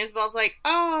her. And Isabella's like,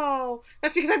 oh,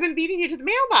 that's because I've been beating you to the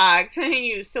mailbox.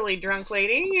 You silly drunk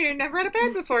lady. You never had a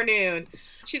bed before noon.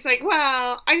 She's like,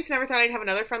 well, I just never thought I'd have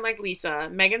another friend like Lisa.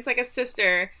 Megan's like a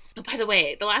sister. Oh, by the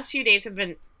way, the last few days have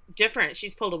been different.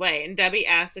 She's pulled away. And Debbie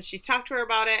asks if she's talked to her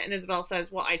about it. And Isabella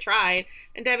says, well, I tried.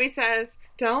 And Debbie says,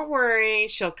 don't worry.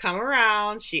 She'll come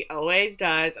around. She always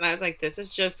does. And I was like, this is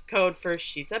just code for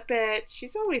she's a bitch.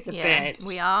 She's always a bitch.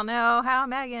 We all know how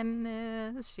Megan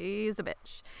is. She's a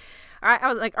bitch. All right. I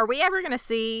was like, are we ever going to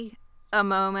see a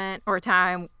moment or a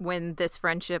time when this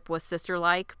friendship was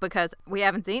sister-like? Because we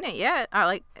haven't seen it yet.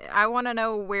 I want to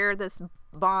know where this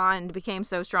bond became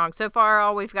so strong. So far,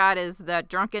 all we've got is that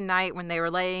drunken night when they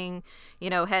were laying,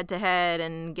 head to head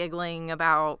and giggling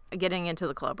about getting into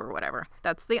the club or whatever.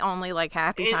 That's the only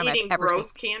happy time I've ever seen.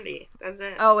 Gross candy. That's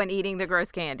it. Oh, and eating the gross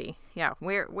candy. Yeah.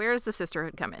 Where's the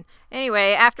sisterhood come in?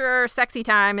 Anyway, after sexy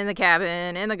time in the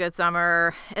cabin in the good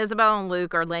summer, Isabel and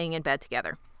Luke are laying in bed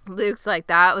together. Luke's like,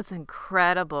 that was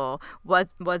incredible. Was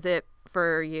it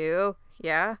for you?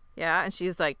 Yeah. And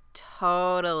she's like,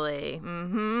 totally.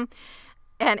 Mm-hmm.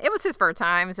 And it was his first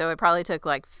time, so it probably took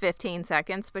 15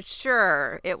 seconds. But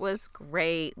sure, it was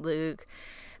great, Luke.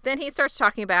 Then he starts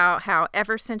talking about how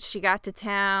ever since she got to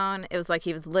town, it was like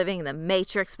he was living the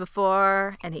Matrix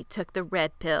before, and he took the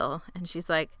red pill. And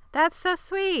she's like, that's so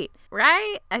sweet,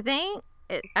 right? I think.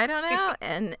 I don't know.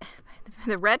 And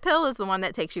the red pill is the one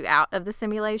that takes you out of the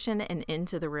simulation and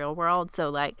into the real world.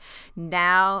 So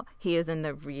now he is in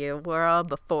the real world.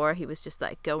 Before he was just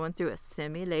going through a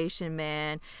simulation,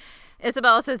 man.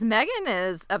 Isabella says Megan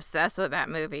is obsessed with that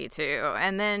movie, too.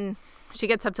 And then she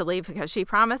gets up to leave because she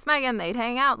promised Megan they'd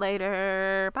hang out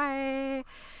later. Bye.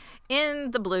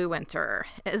 In the blue winter,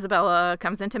 Isabella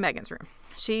comes into Megan's room.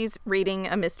 She's reading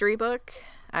a mystery book.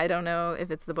 I don't know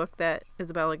if it's the book that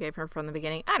Isabella gave her from the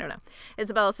beginning. I don't know.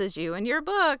 Isabella says, you and your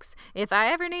books. If I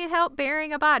ever need help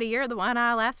burying a body, you're the one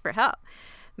I'll ask for help.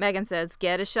 Megan says,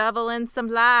 get a shovel and some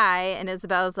lye. And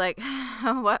Isabella's like,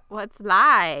 what's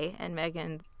lye? And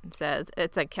Megan says,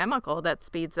 it's a chemical that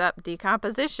speeds up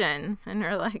decomposition. And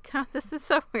we're like, oh, this is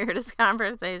the weirdest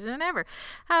conversation ever.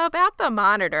 How about the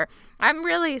monitor? I'm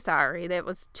really sorry. That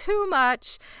was too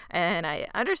much. And I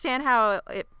understand how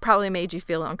it probably made you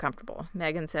feel uncomfortable.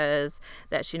 Megan says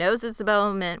that she knows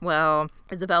Isabella meant well.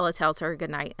 Isabella tells her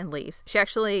goodnight and leaves. She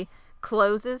actually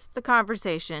closes the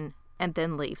conversation and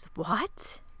then leaves.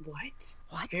 What?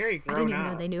 Very grown up. I didn't even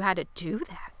know they knew how to do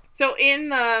that. So in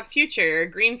the future,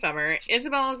 Green Summer,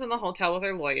 Isabella's in the hotel with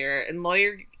her lawyer, and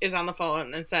lawyer is on the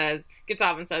phone and gets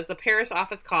off and says, the Paris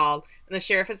office called, and the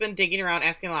sheriff has been digging around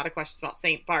asking a lot of questions about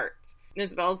St. Bart's. And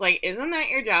Isabella's like, isn't that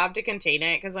your job to contain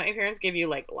it? Because my parents give you,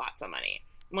 like, lots of money.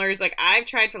 And lawyer's like, I've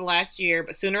tried for the last year,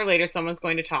 but sooner or later someone's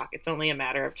going to talk. It's only a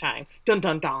matter of time. Dun,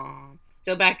 dun, dun.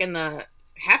 So back in the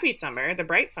happy summer, the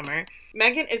bright summer,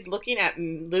 Megan is looking at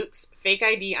Luke's fake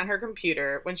ID on her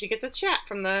computer when she gets a chat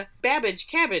from the Babbage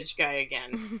Cabbage guy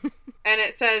again. And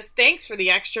it says, thanks for the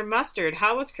extra mustard.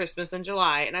 How was Christmas in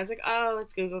July? And I was like, oh,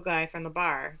 it's Google guy from the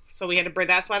bar. So we had to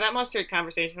that's why that mustard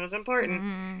conversation was important.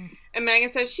 And Megan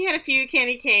said she had a few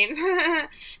candy canes.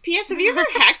 P.S. Have you ever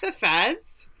hacked the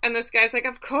feds? And this guy's like,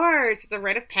 of course, it's a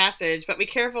rite of passage, but be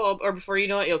careful, or before you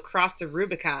know it, you'll cross the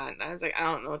Rubicon. I was like,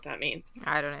 I don't know what that means.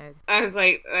 I don't know. I was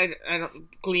like, I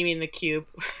don't, Gleaming the Cube.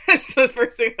 That's the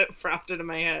first thing that popped into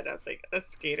my head. I was like, a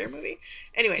skater movie?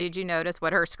 Anyways. Did you notice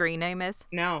what her screen name is?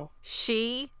 No.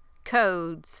 She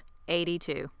Codes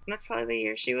 82. That's probably the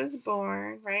year she was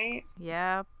born, right?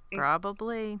 Yeah,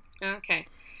 probably. Okay.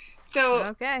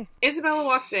 So, Isabella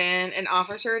walks in and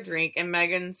offers her a drink, and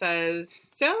Megan says,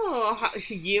 so,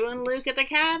 you and Luke at the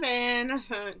cabin,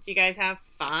 do you guys have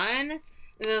fun?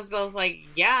 And Isabella's like,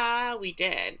 yeah, we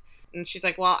did. And she's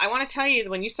like, well, I want to tell you,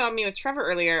 when you saw me with Trevor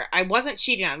earlier, I wasn't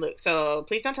cheating on Luke, so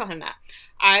please don't tell him that.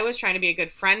 I was trying to be a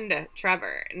good friend to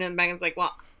Trevor. And then Megan's like,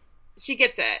 well, she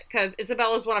gets it, because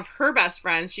Isabella's one of her best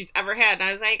friends she's ever had. And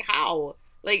I was like, how?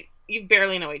 Like, you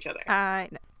barely know each other. No.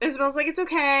 Isabel's like, it's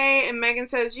okay. And Megan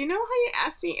says, you know how you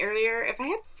asked me earlier if I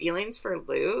had feelings for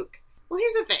Luke? Well,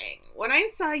 here's the thing. When I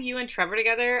saw you and Trevor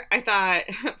together, I thought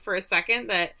for a second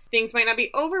that things might not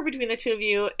be over between the two of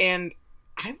you, and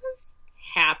I was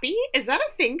happy. Is that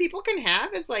a thing people can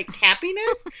have, is like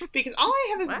happiness? Because all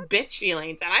I have is bitch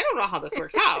feelings, and I don't know how this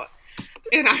works out.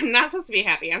 And I'm not supposed to be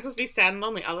happy. I'm supposed to be sad and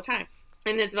lonely all the time.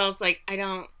 And Isabel's like, I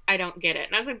don't get it.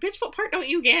 And I was like, bitch, what part don't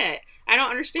you get? I don't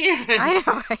understand. I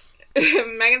know.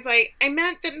 Megan's like, I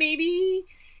meant that maybe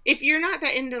if you're not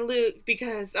that into Luke,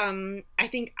 because I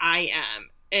think I am.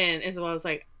 And Isabella's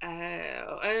like, oh.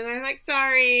 And they're like,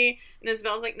 sorry. And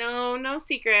Isabella's like, no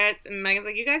secrets. And Megan's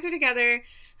like, you guys are together.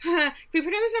 Can we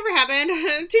pretend this never happened?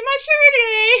 Too much sugar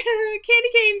today. Candy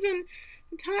canes and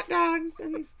hot dogs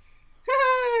and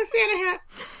Santa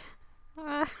hats.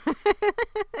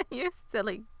 You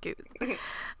silly goose.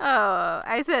 Oh,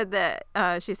 I said that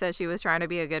she said she was trying to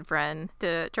be a good friend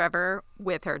to Trevor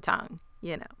with her tongue,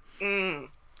 you know.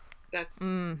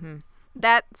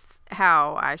 That's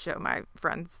how I show my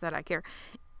friends that I care.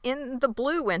 In the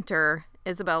blue winter,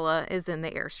 Isabella is in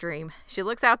the Airstream. She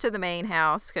looks out to the main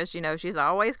house because, you know, she's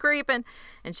always creeping,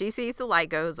 and she sees the light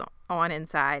goes on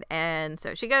inside. And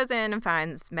so she goes in and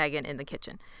finds Megan in the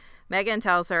kitchen. Megan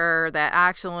tells her that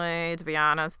actually, to be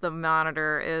honest, the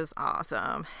monitor is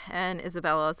awesome. And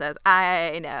Isabella says,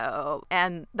 I know.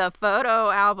 And the photo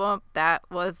album, that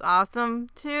was awesome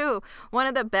too. One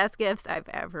of the best gifts I've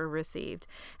ever received.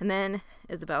 And then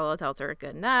Isabella tells her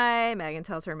good night. Megan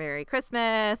tells her Merry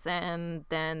Christmas. And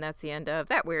then that's the end of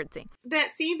that weird scene.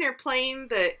 That scene, they're playing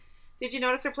Did you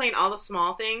notice they're playing All the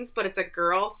Small Things, but it's a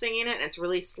girl singing it, and it's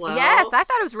really slow? Yes, I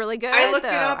thought it was really good. I looked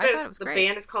it up. The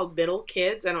band is called Middle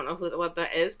Kids. I don't know what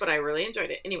that is, but I really enjoyed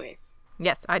it. Anyways.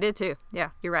 Yes, I did too. Yeah,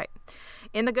 you're right.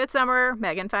 In the good summer,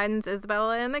 Megan finds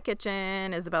Isabella in the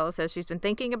kitchen. Isabella says she's been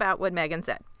thinking about what Megan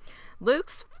said.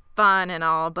 Luke's fun and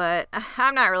all, but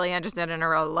I'm not really interested in a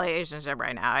relationship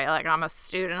right now. I'm a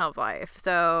student of life.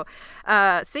 So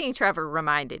seeing Trevor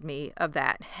reminded me of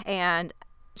that. And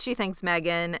she thinks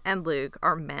Megan and Luke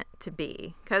are meant to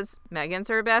be because Megan's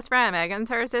her best friend. Megan's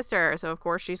her sister. So, of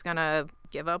course, she's going to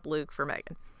give up Luke for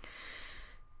Megan.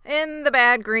 In the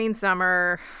bad green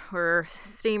summer, we're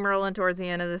steamrolling towards the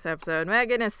end of this episode.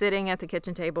 Megan is sitting at the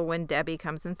kitchen table when Debbie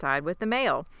comes inside with the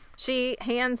mail. She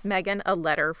hands Megan a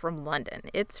letter from London.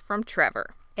 It's from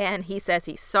Trevor. And he says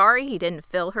he's sorry he didn't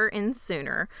fill her in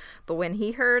sooner, but when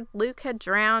he heard Luke had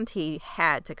drowned, he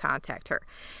had to contact her.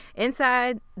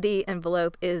 Inside the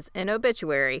envelope is an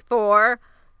obituary for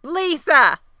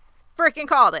Lisa. Freaking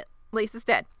called it. Lisa's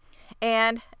dead.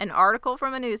 And an article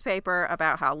from a newspaper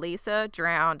about how Lisa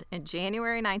drowned in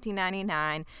January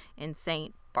 1999 in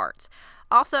St. Bart's.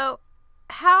 Also,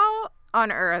 how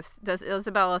on earth does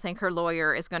Isabella think her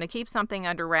lawyer is going to keep something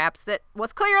under wraps that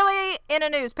was clearly in a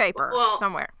newspaper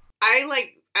somewhere?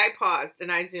 I paused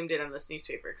and I zoomed in on this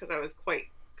newspaper because I was quite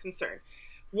concerned.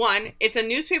 One, it's a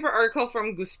newspaper article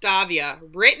from Gustavia,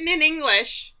 written in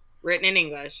English. Sure.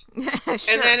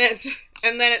 And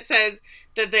then it says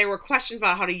that there were questions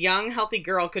about how a young, healthy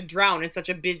girl could drown in such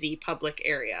a busy public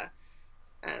area.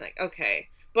 And I'm like, okay.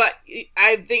 But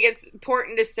I think it's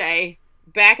important to say,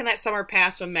 back in that summer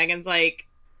past when Megan's like,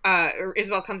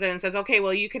 Isabel comes in and says, okay,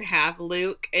 well, you can have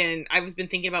Luke. And I've been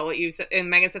thinking about what you said. And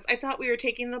Megan says, I thought we were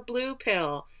taking the blue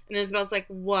pill. And Isabel's like,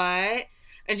 what?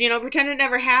 And, pretend it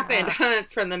never happened.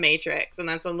 It's from The Matrix. And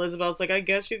that's when Isabel's like, I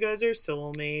guess you guys are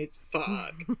soulmates.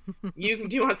 Fuck. Do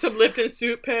you want some Lipton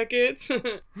soup packets?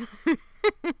 What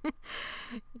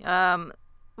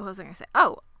was I going to say?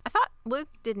 Oh, I thought Luke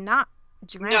did not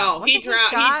drown. No, he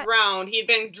drowned. He'd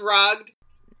been drugged.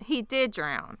 He did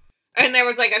drown. And there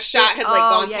was like a shot had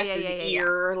gone past his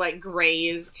ear, like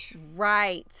grazed.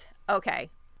 Right. Okay.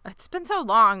 It's been so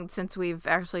long since we've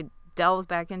actually delved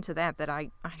back into that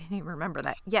I didn't even remember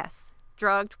that. Yes.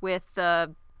 Drugged with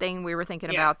the thing we were thinking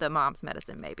about, the mom's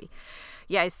medicine, maybe.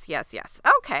 Yes.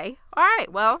 Okay. All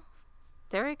right. Well,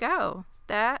 there you go.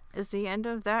 That is the end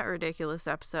of that ridiculous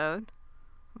episode.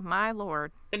 My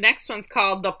lord. The next one's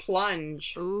called The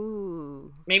Plunge.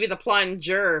 Ooh. Maybe The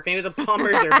Plunger. Maybe the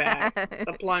plumbers are back.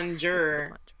 The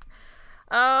Plunger.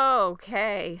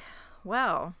 Okay.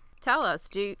 Well, tell us.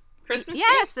 Christmas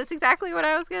Yes, gifts? That's exactly what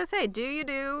I was going to say. Do you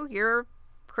do your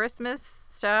Christmas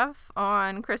stuff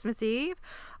on Christmas Eve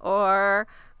or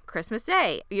Christmas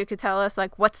Day? You could tell us,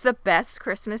 what's the best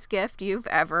Christmas gift you've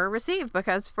ever received?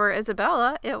 Because for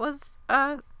Isabella, it was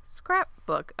a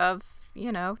scrapbook of,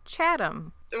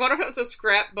 Chatham. What if it was a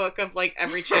scrapbook of,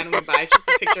 every Chatham we buy? Just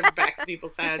a picture of the backs of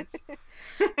people's heads.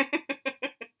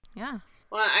 Yeah.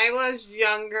 When I was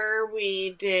younger,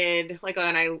 we did, when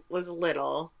I was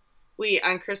little,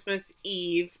 on Christmas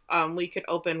Eve, we could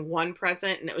open one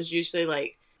present, and it was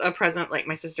usually, a present,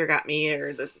 my sister got me,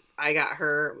 or I got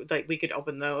her, we could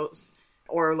open those.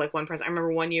 Or, one present. I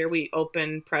remember one year we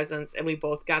opened presents, and we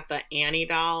both got the Annie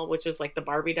doll, which was, the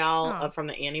Barbie doll from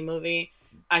the Annie movie.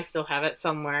 I still have it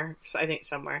somewhere. I think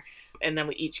somewhere. And then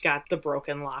we each got the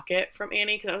broken locket from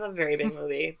Annie, because that was a very big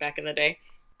movie back in the day.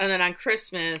 And then on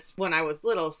Christmas, when I was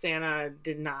little, Santa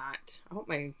did not, I hope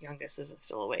my youngest isn't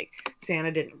still awake,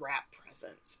 Santa didn't wrap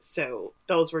presents. So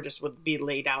those would be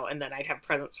laid out, and then I'd have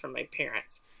presents from my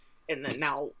parents. And then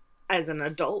now, as an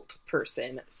adult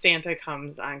person, Santa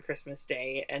comes on Christmas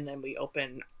Day, and then we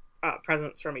open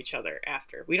presents from each other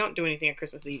after. We don't do anything on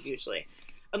Christmas Eve usually.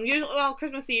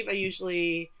 Christmas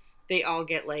Eve, they all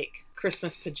get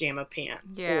Christmas pajama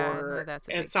pants, or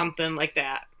something like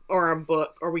that, or a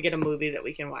book, or we get a movie that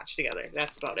we can watch together.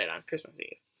 That's about it on Christmas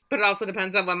Eve. But it also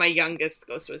depends on when my youngest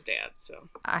goes to his dad. So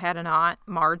I had an aunt,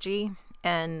 Margie,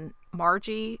 and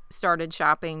Margie started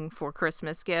shopping for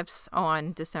Christmas gifts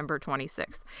on December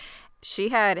 26th. She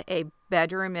had a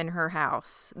bedroom in her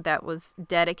house that was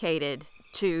dedicated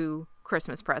to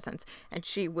Christmas presents, and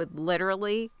she would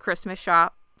literally Christmas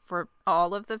shop for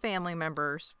all of the family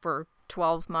members for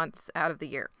 12 months out of the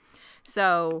year.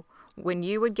 So when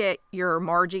you would get your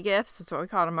Margie gifts, that's what we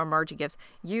called them, our Margie gifts,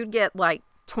 you'd get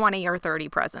 20 or 30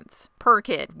 presents. Per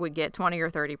kid would get 20 or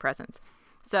 30 presents.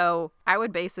 So I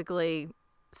would basically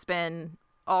spend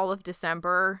all of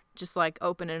December just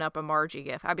opening up a Margie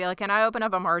gift. I'd be like, can I open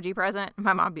up a Margie present?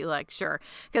 My mom'd be like, sure.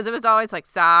 Because it was always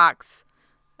socks,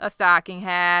 a stocking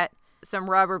hat, some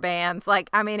rubber bands.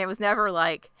 It was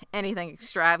never anything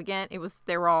extravagant.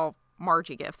 They were all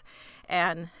Margie gifts.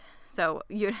 And so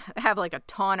you'd have a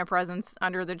ton of presents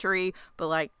under the tree,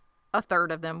 but a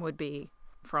third of them would be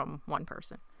from one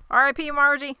person. R.I.P.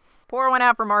 Margie. Pour one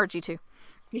out for Margie too.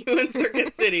 You in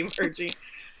Circuit City, Margie.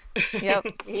 Yep.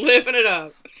 Living it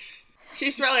up.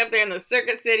 She's probably up there in the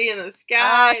Circuit City in the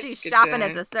sky. Oh, she's shopping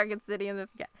at the Circuit City in the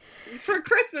sky. For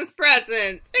Christmas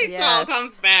presents. It all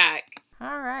comes back.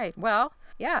 All right. Well,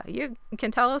 yeah, you can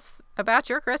tell us about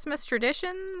your Christmas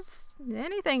traditions.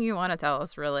 Anything you want to tell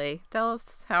us, really. Tell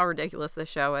us how ridiculous this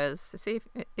show is. See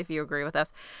if you agree with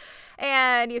us.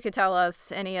 And you could tell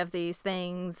us any of these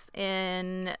things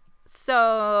in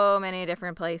so many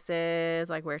different places.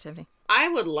 Like where, Tiffany? I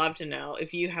would love to know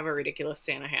if you have a ridiculous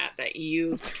Santa hat that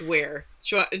you wear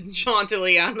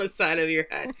jauntily on the side of your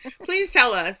head. Please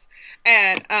tell us.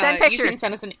 And send pictures. You can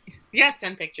send us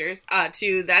send pictures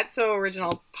to That's So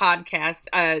Original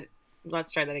Podcast.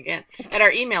 Let's try that again. At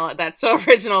our email at That's So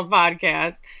Original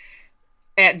Podcast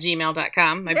at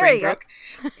gmail.com. My brain broke.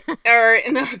 Or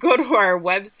go to our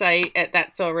website at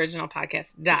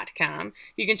that'soriginalpodcast.com.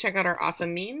 You can check out our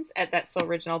awesome memes at That's So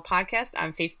Original Podcast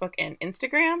on Facebook and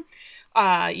Instagram.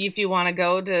 If you want to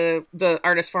go to the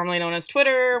artist formerly known as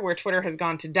Twitter, where Twitter has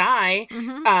gone to die,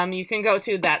 you can go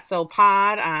to That's So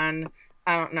Pod on,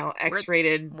 I don't know,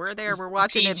 X-rated. We're there. We're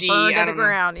watching PG, it burn to the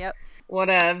ground. Yep.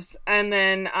 Whatevs. And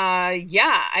then, I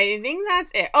think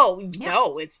that's it. Oh,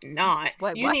 no, it's not.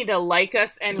 What? You need to like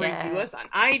us and review us on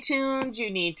iTunes. You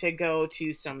need to go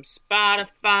to some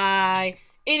Spotify,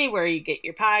 anywhere you get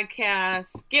your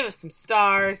podcasts. Give us some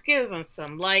stars. Give us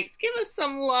some likes. Give us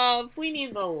some love. We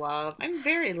need the love. I'm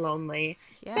very lonely.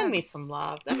 Yes. Send me some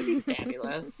love. That would be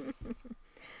fabulous.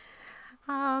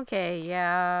 Okay,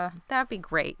 yeah. That'd be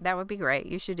great. That would be great.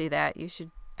 You should do that. You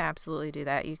should absolutely do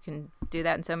that. You can do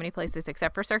that in so many places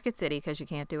except for Circuit City because you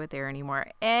can't do it there anymore.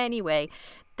 Anyway,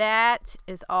 that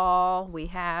is all we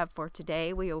have for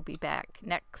today. We will be back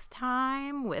next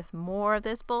time with more of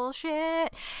this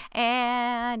bullshit.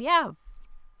 And yeah,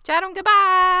 chat 'em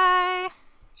goodbye.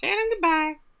 Chat 'em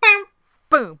goodbye. Boom.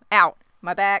 Boom. Out.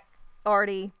 My back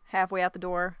already halfway out the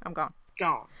door. I'm gone.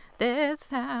 Gone. This is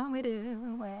how we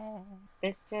do it.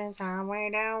 This is how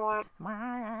we do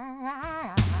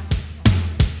it.